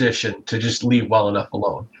superstition to just leave well enough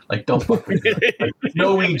alone. Like, don't fuck with me. Like,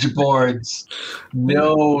 no Ouija boards,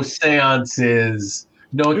 no seances,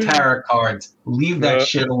 no tarot cards. Leave that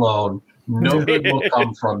shit alone. No good will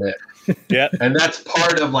come from it. Yeah. And that's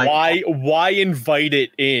part of like Why invite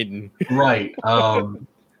it in? right.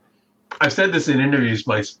 I've said this in interviews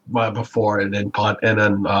before and then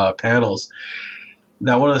panels.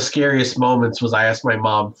 That one of the scariest moments was I asked my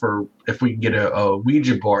mom for if we could get a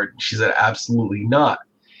Ouija board. She said, absolutely not.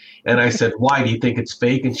 And I said, why? Do you think it's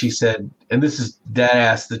fake? And she said, and this is dead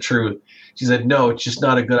ass the truth. She said, no, it's just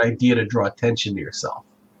not a good idea to draw attention to yourself.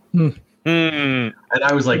 Mm. And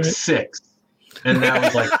I was like Right. 6. And I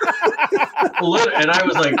was like, and I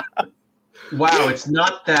was like, wow, it's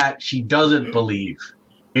not that she doesn't believe.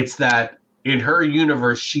 It's that in her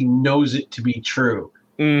universe, she knows it to be true.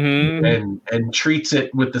 Mm-hmm. And treats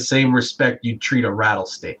it with the same respect you'd treat a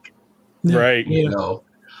rattlesnake. Yeah. Right. Yeah.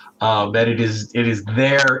 That it is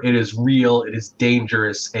there, it is real, it is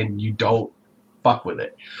dangerous, and you don't fuck with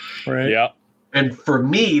it. Right. Yeah. And for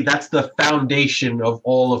me, that's the foundation of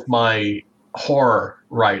all of my horror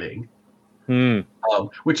writing. Mm.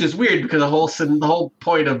 Which is weird because the whole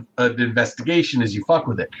point of an investigation is you fuck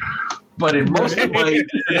with it. But in most of my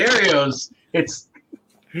scenarios, it's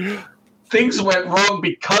things went wrong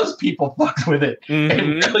because people fucked with it, Mhm.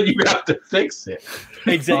 and now you have to fix it.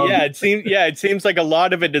 Exactly. It seems like a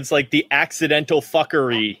lot of it is like the accidental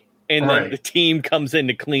fuckery, and then Right. the team comes in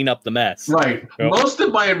to clean up the mess. Right. Yep. Most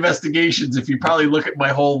of my investigations, if you probably look at my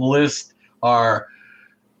whole list, are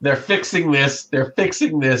they're fixing this, they're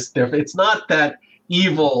fixing this. It's not that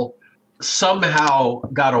evil somehow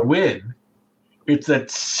got a win. It's that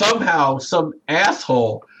somehow some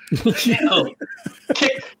asshole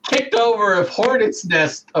kicked over a hornet's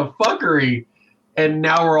nest of fuckery, and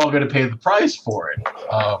now we're all going to pay the price for it.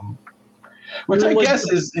 Which I guess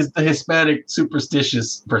is the Hispanic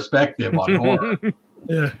superstitious perspective on horror.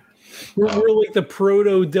 Yeah. We're like the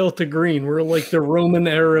proto Delta Green. We're like the Roman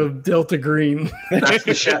era of Delta Green. That's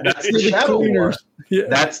the The Shadow War. cleaners. Yeah.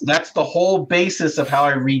 That's the whole basis of how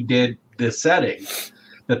I redid this setting.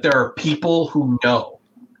 That there are people who know,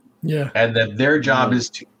 Yeah. and that their job is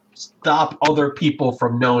to stop other people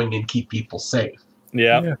from knowing and keep people safe.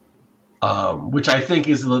 Yeah. Which I think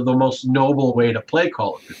is the most noble way to play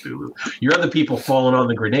Call of Cthulhu. Your other people falling on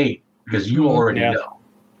the grenade because you already Yeah. know.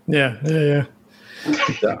 Yeah. Yeah.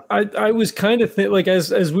 I was kind of like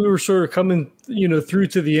as we were sort of coming, through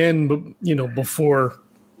to the end, but before,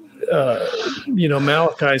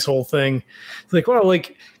 Malachi's whole thing, it's like, well,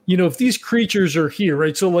 like, if these creatures are here,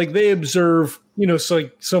 right? So like they observe, so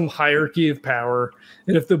like some hierarchy of power,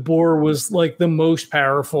 and if the boar was like the most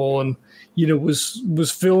powerful and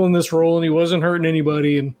was filling this role and he wasn't hurting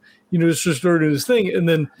anybody, and just started his thing. And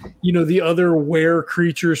then, the other were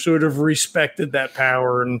creature sort of respected that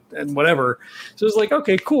power and whatever. So it's like,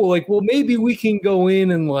 okay, cool. Like, well, maybe we can go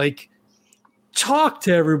in and like talk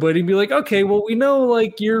to everybody and be like, okay, well, we know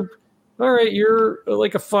like you're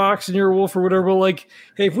like a fox and you're a wolf or whatever. But like,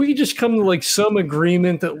 hey, if we could just come to like some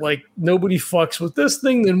agreement that like nobody fucks with this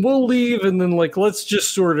thing, then we'll leave. And then like, let's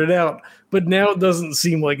just sort it out. But now it doesn't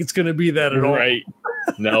seem like it's going to be that at all. Right.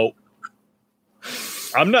 No.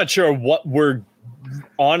 I'm not sure what we're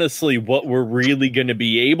really going to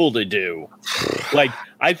be able to do. Like,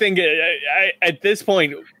 I think at this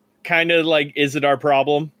point, kind of like, is it our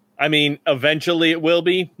problem? I mean, eventually it will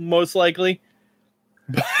be, most likely.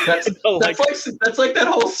 That's like that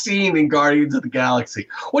whole scene in Guardians of the Galaxy.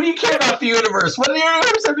 What do you care about the universe? What do the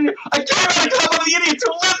universe? I care about a couple of the idiots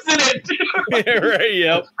who lives in it. Yeah, right.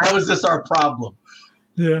 Yep. How is this our problem?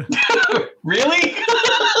 Yeah. Really?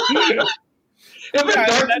 If a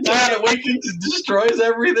dark god awakens and destroys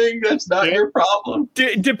everything, that's not your problem.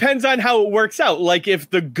 Depends on how it works out. Like, if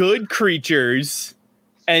the good creatures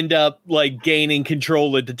end up like gaining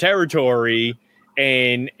control of the territory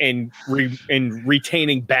and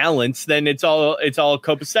retaining balance, then it's all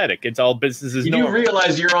copacetic. It's all business as normal. You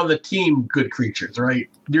realize you're on the team good creatures, right?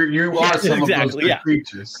 You are some of those good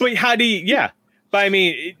creatures. But how do you? Yeah, but I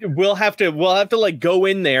mean, we'll have to like go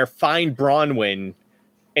in there, find Bronwyn,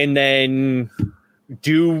 and then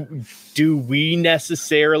do we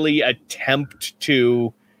necessarily attempt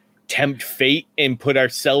to tempt fate and put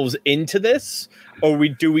ourselves into this? Or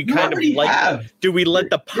do we let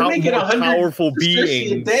the more powerful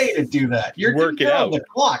beings a day to do that? You're work it out? The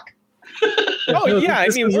clock. Oh yeah, I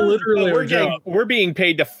mean we're being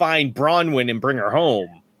paid to find Bronwyn and bring her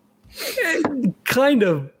home. Kind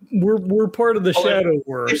of. We're part of the Shadow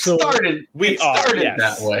War. It started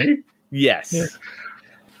that way. Yes. Yeah.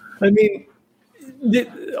 I mean,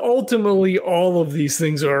 ultimately, all of these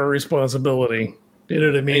things are our responsibility. You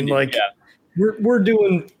know what I mean? Like, we're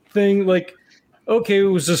doing things like, okay, it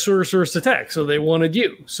was a sorceress attack, so they wanted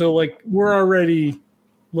you. So, like, we're already,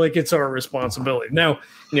 like, it's our responsibility. Now,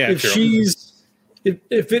 if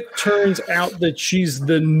it turns out that she's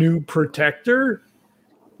the new protector,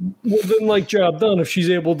 well, then, like, job done. If she's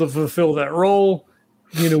able to fulfill that role,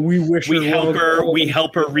 we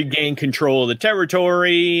help her regain control of the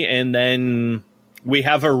territory, and then we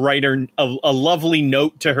have her write a lovely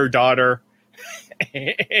note to her daughter,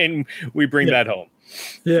 and we bring that home.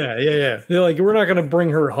 Yeah. They're like, we're not going to bring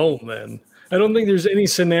her home then. I don't think there's any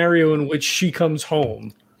scenario in which she comes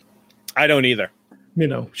home. I don't either.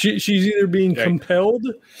 She's either being compelled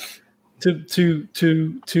to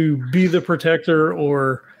be the protector,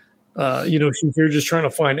 or they're just trying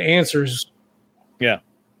to find answers. Yeah,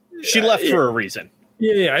 she left for a reason.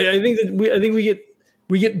 Yeah. I think that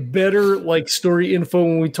we get better like story info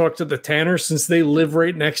when we talk to the Tanner, since they live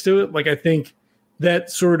right next to it. Like, I think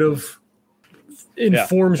that sort of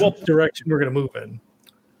informs what direction we're going to move in.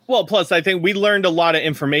 Well, plus I think we learned a lot of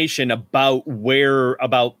information about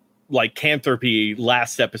like Canthropy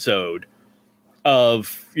last episode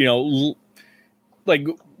of, like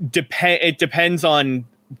it depends on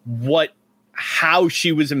how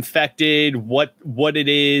she was infected, what it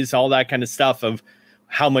is, all that kind of stuff, of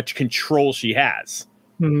how much control she has.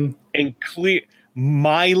 Mm-hmm. And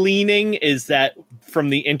my leaning is that from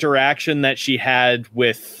the interaction that she had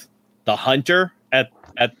with the hunter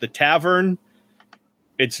at the tavern,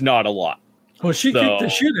 it's not a lot. Well, she kicked the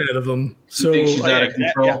shit out of him. So you think she's out of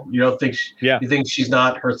control? Yeah. You don't think? You think she's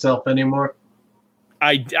not herself anymore?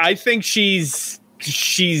 I think she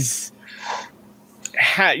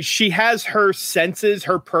has her senses,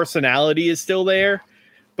 her personality is still there,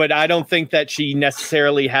 but I don't think that she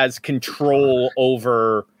necessarily has control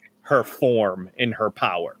over her form and her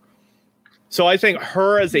power. So I think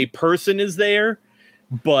her as a person is there,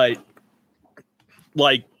 but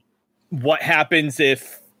like, what happens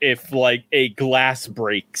if like a glass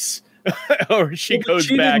breaks or she goes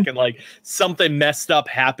back and like something messed up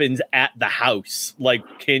happens at the house? Like,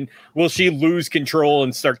 will she lose control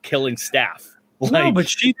and start killing staff? Like, no, but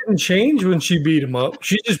she didn't change when she beat him up.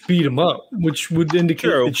 She just beat him up, which would indicate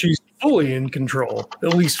that she's fully in control,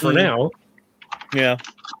 at least for now. Yeah.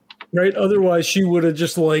 Right? Otherwise, she would have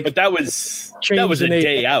just like. But that was a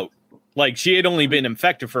day out. Like, she had only been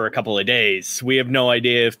infected for a couple of days. We have no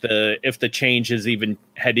idea if the change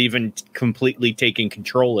had even completely taken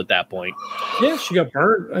control at that point. Yeah, she got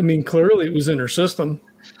burnt. I mean, clearly it was in her system.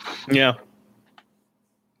 Yeah.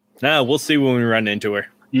 Nah, we'll see when we run into her.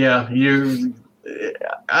 Yeah, you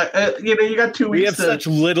got 2 weeks. We have such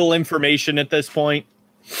little information at this point.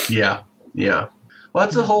 Yeah. Well,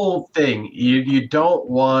 that's the whole thing. You don't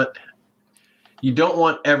want. you don't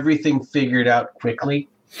want everything figured out quickly.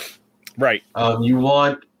 Right. You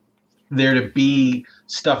want there to be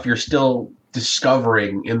stuff you're still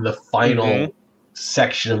discovering in the final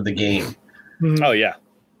section of the game. Oh yeah.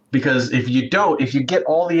 Because if you get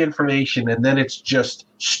all the information and then it's just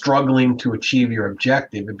struggling to achieve your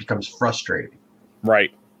objective, it becomes frustrating.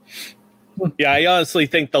 Right. Yeah, I honestly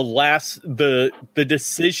think the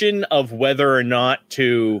decision of whether or not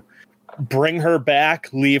to bring her back,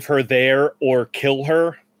 leave her there, or kill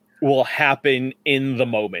her will happen in the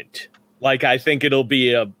moment. Like, I think it'll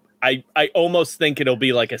be I almost think it'll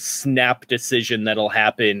be like a snap decision that'll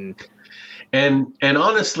happen. And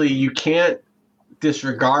honestly, you can't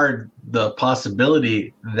disregard the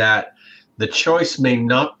possibility that the choice may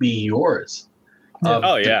not be yours.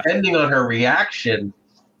 Depending on her reaction,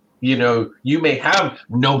 you may have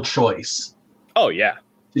no choice. Oh yeah.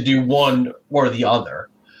 To do one or the other.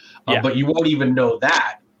 But you won't even know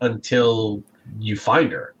that until you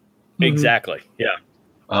find her. Exactly. Yeah.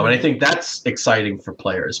 And I think that's exciting for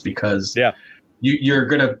players because you're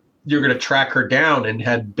gonna track her down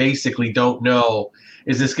and basically don't know,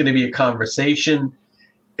 is this going to be a conversation?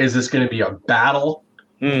 Is this going to be a battle?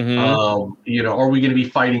 Are we going to be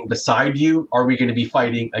fighting beside you? Are we going to be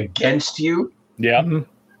fighting against you? Yeah.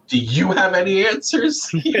 Do you have any answers?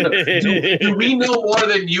 Do we know more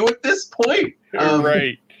than you at this point?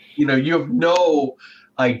 Right. You have no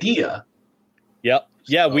idea. Yep.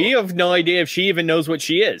 Yeah, we have no idea if she even knows what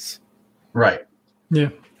she is. Right. Yeah.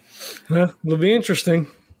 Well, it'll be interesting.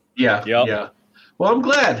 Yeah. Yep. Yeah. Well, I'm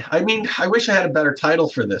glad. I mean, I wish I had a better title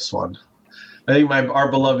for this one. I think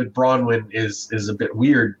our beloved Bronwyn is a bit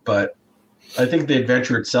weird, but I think the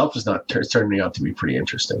adventure itself is not turning out to be pretty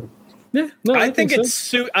interesting. Yeah, no, I think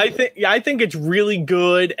it's really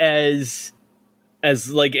good as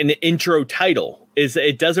like an intro title.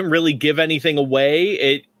 It doesn't really give anything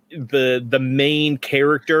away. The main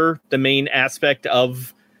character, the main aspect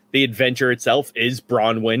of the adventure itself is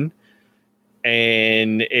Bronwyn,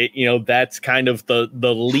 and that's kind of the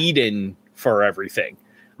lead-in for everything.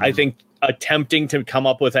 I think attempting to come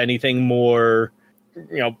up with anything more,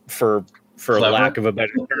 for clever? Lack of a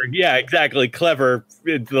better term. Yeah, exactly. Clever.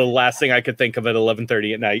 The last thing I could think of at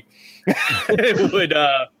 11:30 at night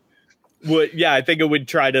I think it would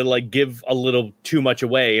try to like give a little too much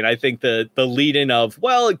away. And I think the lead in of,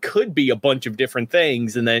 well, it could be a bunch of different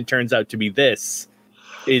things. And then it turns out to be this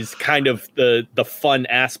is kind of the fun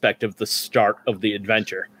aspect of the start of the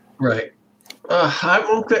adventure. Right.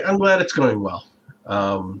 I'm glad it's going well.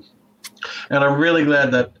 And I'm really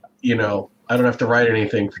glad that, I don't have to write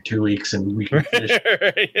anything for 2 weeks and we can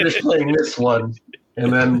finish playing this one.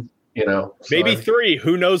 And then, maybe 3.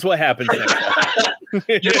 Who knows what happens next?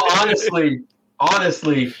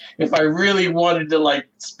 honestly, if I really wanted to like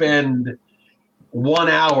spend 1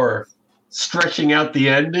 hour stretching out the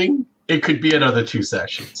ending, it could be another 2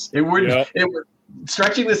 sessions. It would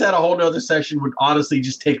stretching this out a whole nother session would honestly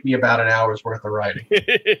just take me about an hour's worth of writing.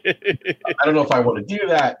 I don't know if I want to do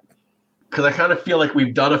that because I kind of feel like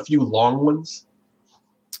we've done a few long ones.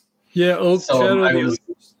 Yeah, Oak Shadow was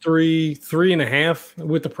 3.5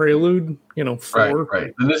 with the prelude. 4.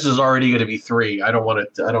 Right. And this is already going to be 3. I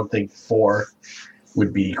don't think 4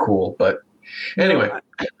 would be cool. But anyway,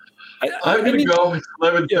 I'm going to go. It's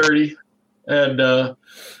 11:30, and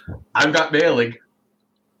I've got mailing.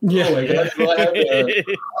 Yeah. Oh my God. So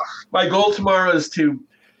my goal tomorrow is to.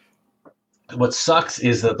 What sucks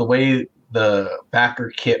is that the way the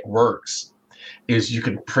backer kit works is you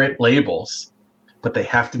can print labels, but they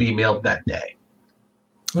have to be mailed that day.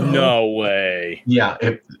 No way. Yeah.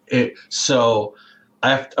 So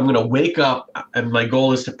I'm going to wake up, and my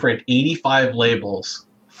goal is to print 85 labels,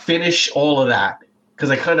 finish all of that because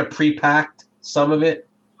I kind of pre-packed some of it.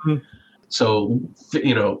 Mm-hmm. So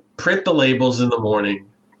print the labels in the morning.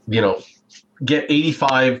 Get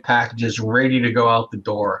 85 packages ready to go out the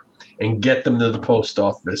door and get them to the post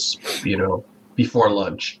office, before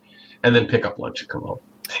lunch, and then pick up lunch and come home.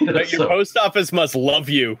 But your post office must love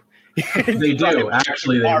you. They do.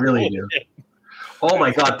 Actually, they really do. Oh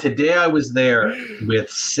my God. Today I was there with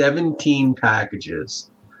 17 packages.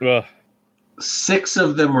 Ugh. 6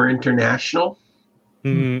 of them were international,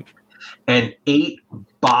 and 8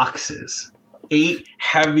 boxes. 8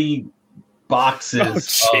 heavy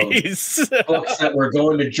boxes of books that were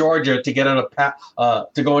going to Georgia to get on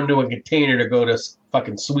to go into a container to go to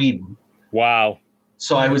fucking Sweden. Wow.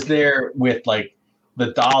 So I was there with like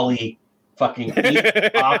the dolly, fucking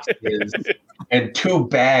 8 boxes and 2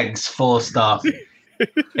 bags full of stuff.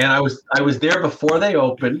 And I was there before they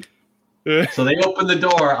opened, So they opened the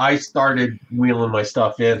door. I started wheeling my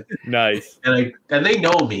stuff in, Nice. and they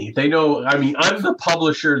know me. They know. I mean, I'm the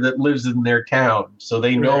publisher that lives in their town, so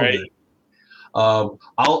they know me. I'll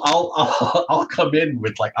come in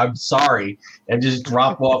with like, I'm sorry, and just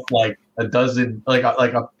drop off like a dozen, like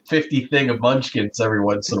a 50 thing of munchkins every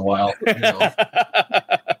once in a while. You know?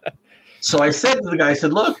 So I said to the guy, I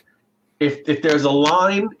said, look, if there's a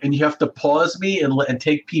line and you have to pause me and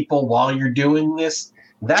take people while you're doing this,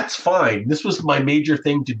 that's fine. This was my major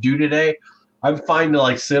thing to do today. I'm fine to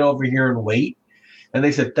like sit over here and wait. And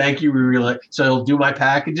they said, thank you. We really so he'll do my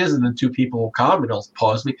packages, and then 2 people will come and he'll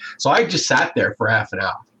pause me. So I just sat there for half an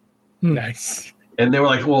hour. Nice. And they were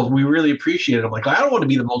like, well, we really appreciate it. I'm like, I don't want to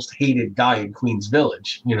be the most hated guy in Queens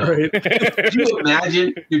Village. You know, Right. Can you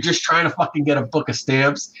imagine you're just trying to fucking get a book of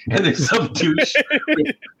stamps, and there's some douche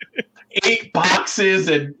with 8 boxes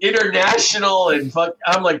and international and fuck.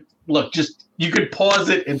 I'm like, look, just you could pause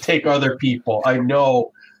it and take other people. I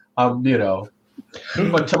know, you know,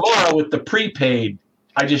 but tomorrow with the prepaid,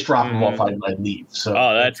 I just drop them off and I leave. So,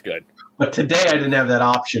 Oh, that's good. but today I didn't have that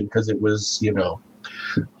option because it was, you know,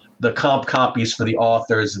 the comp copies for the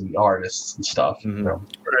authors and the artists and stuff. You know?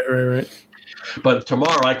 Right. But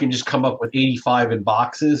tomorrow I can just come up with 85 in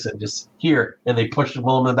boxes and just here, and they push them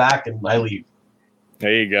in the back, and I leave.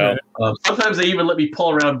 There you go. Sometimes they even let me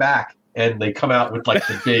pull around back, and they come out with like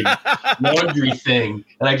the big laundry thing,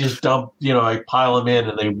 and I just dump, you know, I pile them in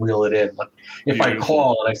and they wheel it in. Like if I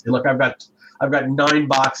call and I say, look, I've got 9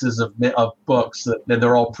 boxes of books, and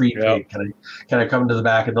they're all prepaid. Yep. Can I come to the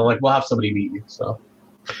back? And they're like, we'll have somebody meet you. So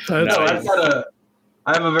I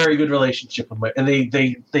have a very good relationship with my, and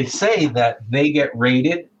they say that they get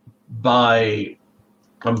rated by,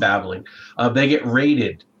 I'm babbling. They get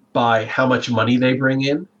rated by how much money they bring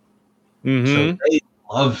in. So they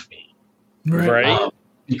love me. Right.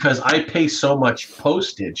 Because I pay so much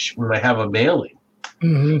postage when I have a mailing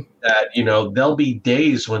that, you know, there'll be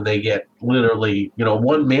days when they get literally, you know,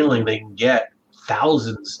 one mailing they can get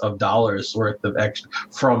thousands of dollars worth of extra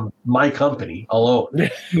from my company alone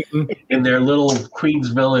in their little Queens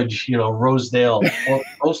Village, you know, Rosedale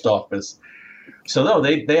post office. So no,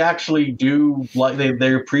 they actually do, like,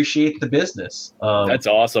 they appreciate the business. That's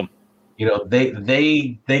awesome. You know, they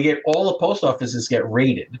get, all the post offices get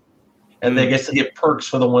rated, and they get to get perks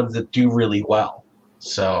for the ones that do really well.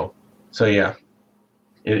 So yeah.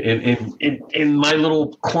 In my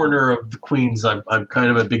little corner of the Queens, I'm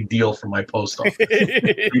kind of a big deal for my post office.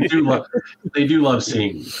 They do love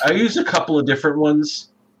seeing me. I use a couple of different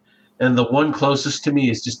ones, and the one closest to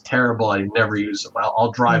me is just terrible. I never use them.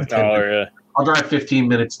 I'll drive 10 minutes. I'll drive 15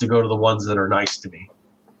 minutes to go to the ones that are nice to me.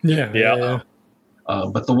 Yeah.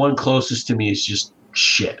 But the one closest to me is just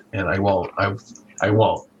shit, and I won't. I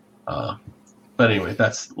won't. But anyway,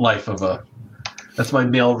 that's that's my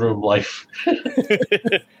mailroom life.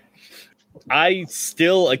 I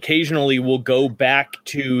still occasionally will go back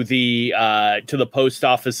to the post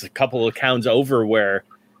office a couple of towns over where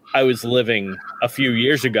I was living a few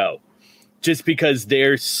years ago, just because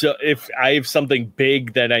if I have something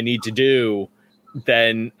big that I need to do,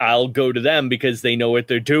 then I'll go to them because they know what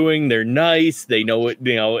they're doing. They're nice. They know it.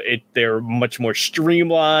 You know it. They're much more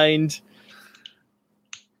streamlined.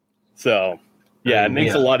 So. Yeah, it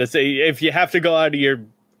makes a lot of sense. If you have to go out of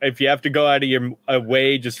your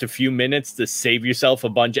way just a few minutes to save yourself a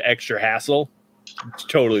bunch of extra hassle, it's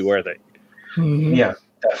totally worth it. Yeah,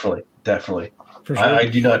 definitely. For sure. I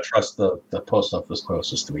do not trust the post office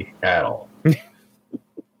closest to me at all.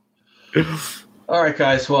 All right,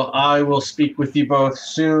 guys. Well, I will speak with you both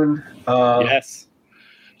soon. Yes.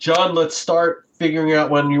 John, let's start figuring out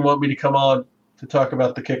when you want me to come on to talk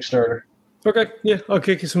about the Kickstarter. Okay. Yeah, I'll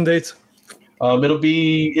kick you some dates. We're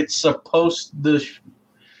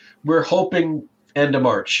hoping end of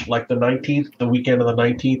March, like the 19th, the weekend of the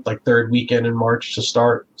 19th, like third weekend in March to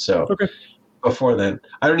start. So before then,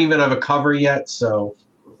 I don't even have a cover yet. So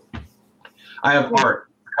I have art.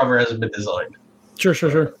 The cover hasn't been designed.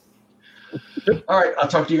 Sure. All right. I'll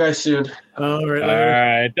talk to you guys soon. All right. All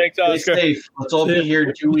right. Thanks, Oscar. Stay safe. Let's all be here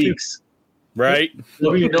in 2 weeks. Right.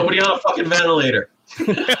 Nobody on a fucking ventilator.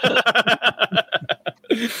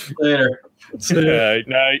 Later.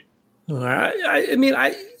 Night. I mean,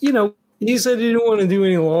 he said he didn't want to do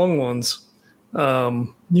any long ones,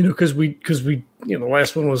 because we, the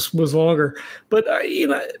last one was longer, but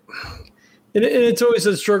and it's always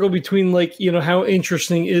a struggle between how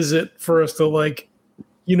interesting is it for us to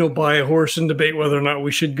buy a horse and debate whether or not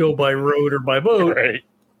we should go by road or by boat, right,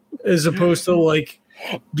 as opposed to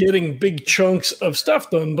getting big chunks of stuff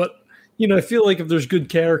done. But I feel like if there's good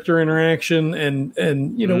character interaction and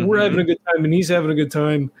we're having a good time and he's having a good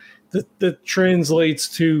time, that translates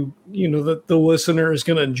to, that the listener is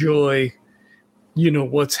going to enjoy,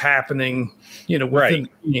 what's happening, within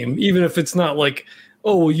the game, even if it's not like,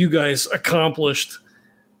 oh, well, you guys accomplished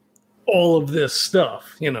all of this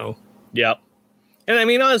stuff, Yep. And I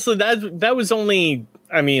mean, honestly, that was only,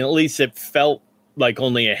 I mean, at least it felt like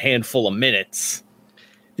only a handful of minutes.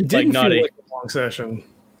 It didn't feel like a long session.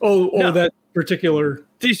 No. That particular.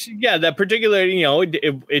 That particular,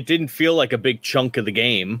 it didn't feel like a big chunk of the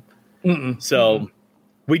game. So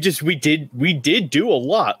we did do a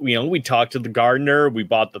lot. We talked to the gardener, we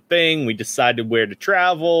bought the thing, we decided where to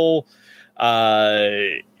travel,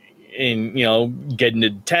 and, getting to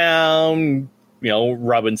town,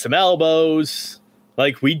 rubbing some elbows.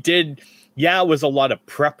 Like we did. Yeah, it was a lot of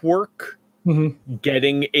prep work,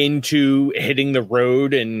 getting into hitting the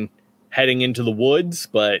road and heading into the woods,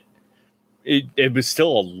 but it was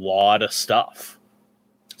still a lot of stuff.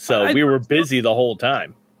 So we were busy the whole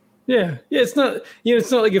time. Yeah. It's not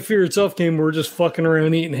like a Fear Itself game where we're just fucking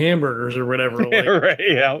around eating hamburgers or whatever. Like, right?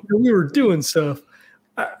 Yeah, we were doing stuff,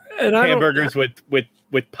 and hamburgers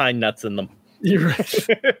with pine nuts in them. You're right.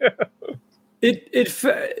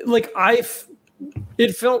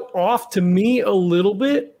 It felt off to me a little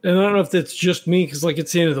bit, and I don't know if that's just me because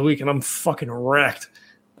it's the end of the week and I'm fucking wrecked.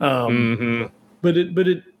 But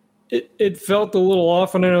it felt a little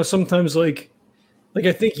off, and I know sometimes I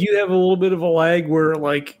think you have a little bit of a lag where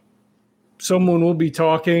someone will be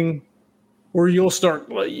talking, or you'll start.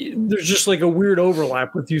 There's just a weird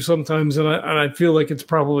overlap with you sometimes, and I feel like it's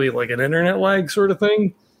probably an internet lag sort of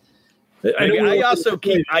thing. I also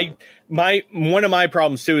keep one of my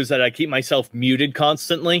problems too is that I keep myself muted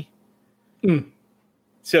constantly.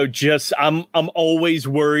 So I'm always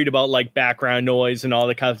worried about background noise and all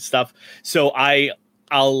that kind of stuff. So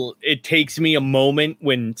it takes me a moment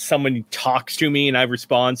when someone talks to me and I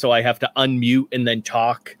respond, so I have to unmute and then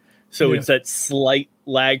talk. So it's that slight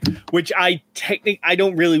lag, which I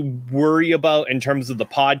don't really worry about in terms of the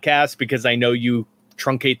podcast because I know you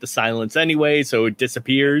truncate the silence anyway, so it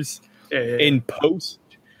disappears in post.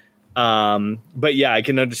 But yeah, I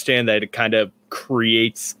can understand that it kind of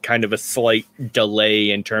creates kind of a slight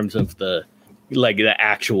delay in terms of the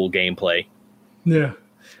actual gameplay. Yeah.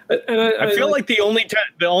 And I feel like the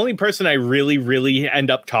only person I really, really end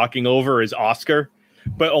up talking over is Oscar,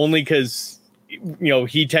 but only because,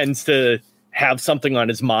 he tends to have something on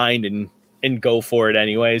his mind and go for it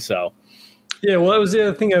anyway. So, yeah, well, that was the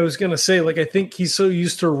other thing I was going to say. I think he's so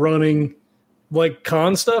used to running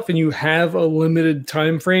con stuff, and you have a limited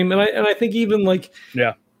time frame. And I think even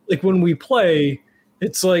when we play,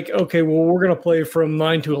 it's okay, well, we're going to play from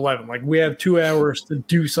 9 to 11. We have 2 hours to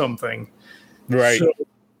do something. Right. So,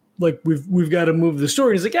 we've got to move the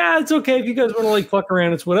story. He's it's okay if you guys want to fuck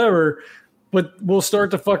around, it's whatever. But we'll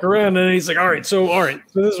start to fuck around, and he's all right. So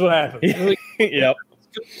this is what happens. Yep.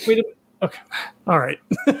 Wait a minute. Okay. All right.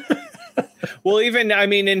 Well, even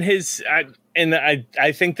in his,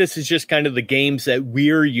 I think this is just kind of the games that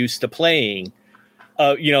we're used to playing.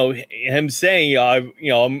 Him saying,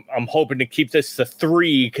 I'm hoping to keep this to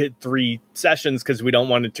three sessions because we don't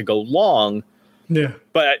want it to go long. Yeah.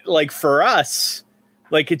 But for us,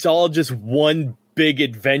 it's all just one big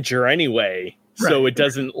adventure anyway. Right. So it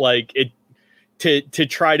doesn't to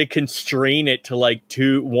try to constrain it to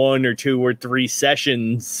 1 or 2 or 3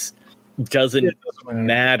 sessions doesn't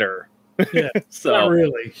matter. Yeah, so not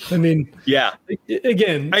really. I mean, yeah.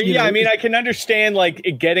 Again, I can understand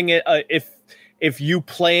getting it if you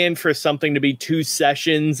plan for something to be 2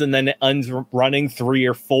 sessions and then it ends running 3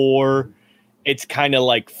 or 4, it's kind of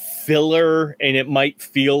filler, and it might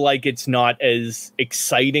feel like it's not as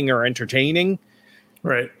exciting or entertaining.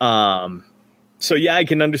 Right. So yeah, I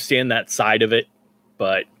can understand that side of it,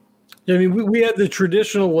 but I mean, we had the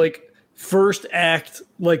traditional first act,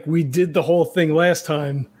 we did the whole thing last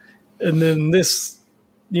time, and then this,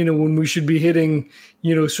 when we should be hitting,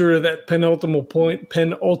 sort of that penultimate point,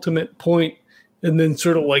 and then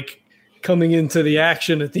sort of coming into the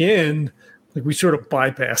action at the end, we sort of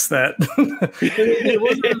bypassed that. It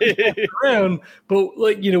wasn't around, but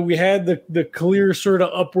we had the clear sort of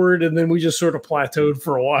upward, and then we just sort of plateaued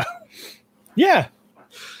for a while. Yeah.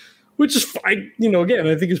 Which is fine. Again,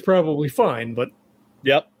 I think it's probably fine, but.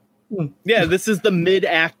 Yep. Yeah, this is the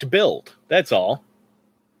mid-act build. That's all.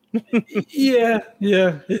 Yeah.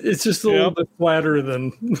 It's just a little bit flatter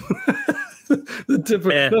than the tip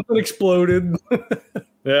of nothing exploded.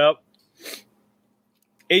 Yep.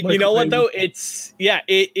 You know what though? It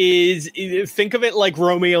is. Think of it like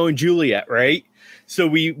Romeo and Juliet, right? So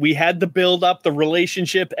we had the build up, the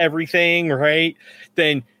relationship, everything, right?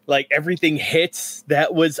 Then like everything hits.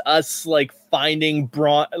 That was us like finding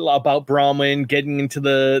about Bronwyn, getting into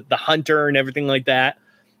the hunter and everything like that.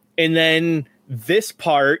 And then this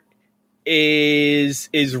part is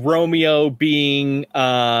Romeo being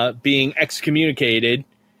excommunicated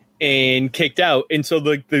and kicked out, and so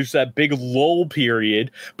there's that big lull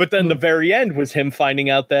period. But then the very end was him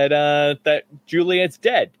finding out that Juliet's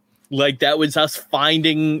dead. Like that was us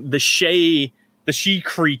finding the she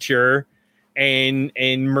creature, and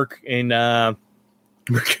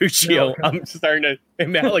Mercutio. I'm starting to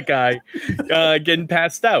Malachi getting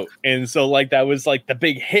passed out, and so like that was like the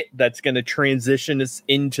big hit that's going to transition us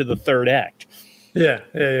into the third act. Yeah.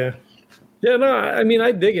 No, I mean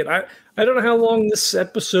I dig it. I don't know how long this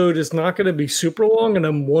episode is not going to be super long, and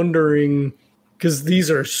I'm wondering because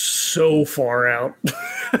these are so far out.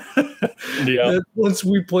 Yeah. Once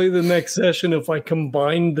we play the next session, if I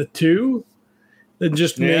combine the two, then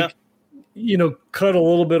just make cut a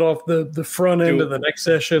little bit off the front end of the next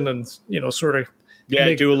session, and sort of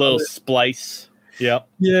do a little splice. Yep.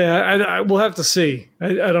 Yeah, I will have to see.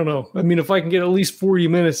 I don't know. I mean, if I can get at least 40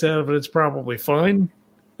 minutes out of it, it's probably fine.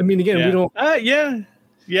 I mean, again, we don't.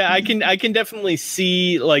 Yeah, I can definitely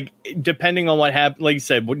see, like, depending on what happens, like you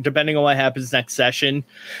said, depending on what happens next session,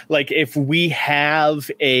 like if we have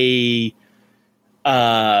a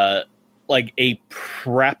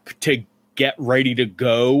prep to get ready to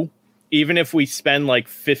go, even if we spend like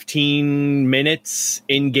 15 minutes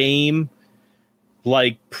in game,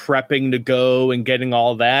 like prepping to go and getting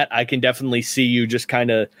all that, I can definitely see you just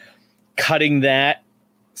kind of cutting that,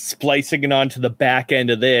 splicing it onto the back end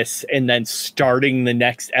of this, and then starting the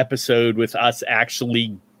next episode with us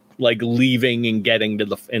actually like leaving and getting to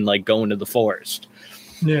going to the forest.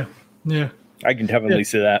 Yeah. I can definitely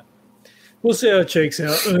see that. We'll see how it shakes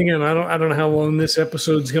out. And again, I don't know how long this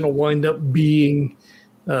episode's going to wind up being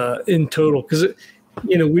in total, because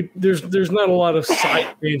there's not a lot of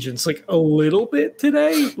side tangents. Like a little bit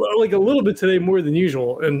today, more than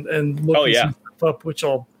usual, and looking some stuff up, which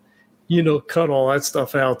I'll cut all that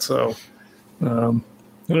stuff out. So, I don't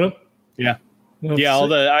know. Yeah.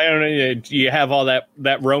 All I don't know. You have all that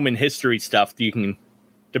Roman history stuff that you can,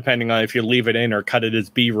 depending on if you leave it in or cut it as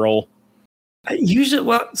B-roll.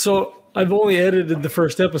 So I've only edited the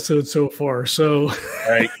first episode so far. So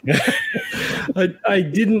right. I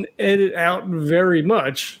didn't edit out very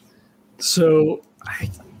much. So,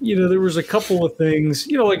 there was a couple of things,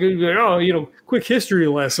 quick history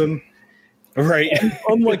lesson. Right.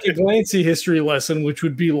 Unlike a Glancy history lesson, which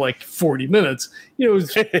would be like 40 minutes,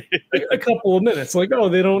 it's a couple of minutes. Like,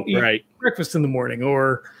 they don't eat breakfast in the morning,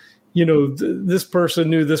 or, this person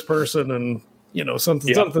knew this person, and,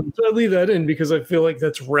 something. So I leave that in because I feel like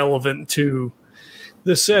that's relevant to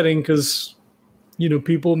the setting, because,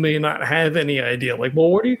 people may not have any idea. Like,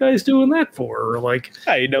 well, what are you guys doing that for? Or like,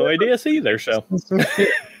 I had no idea either. So,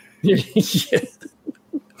 yeah.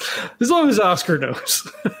 As long as Oscar knows.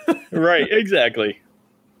 Right, exactly.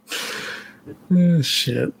 Oh,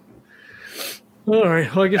 shit. All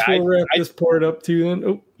right. Well, I guess we'll wrap this part up too then.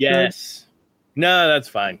 Oh, yes. No, that's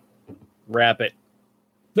fine. Wrap it.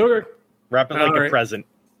 Okay. Wrap it like a present.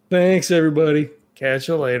 Thanks, everybody. Catch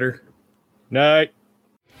you later. Night.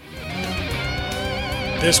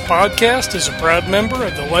 This podcast is a proud member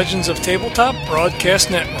of the Legends of Tabletop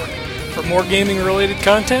Broadcast Network. For more gaming-related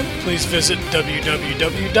content, please visit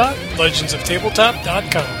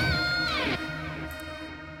www.legendsoftabletop.com.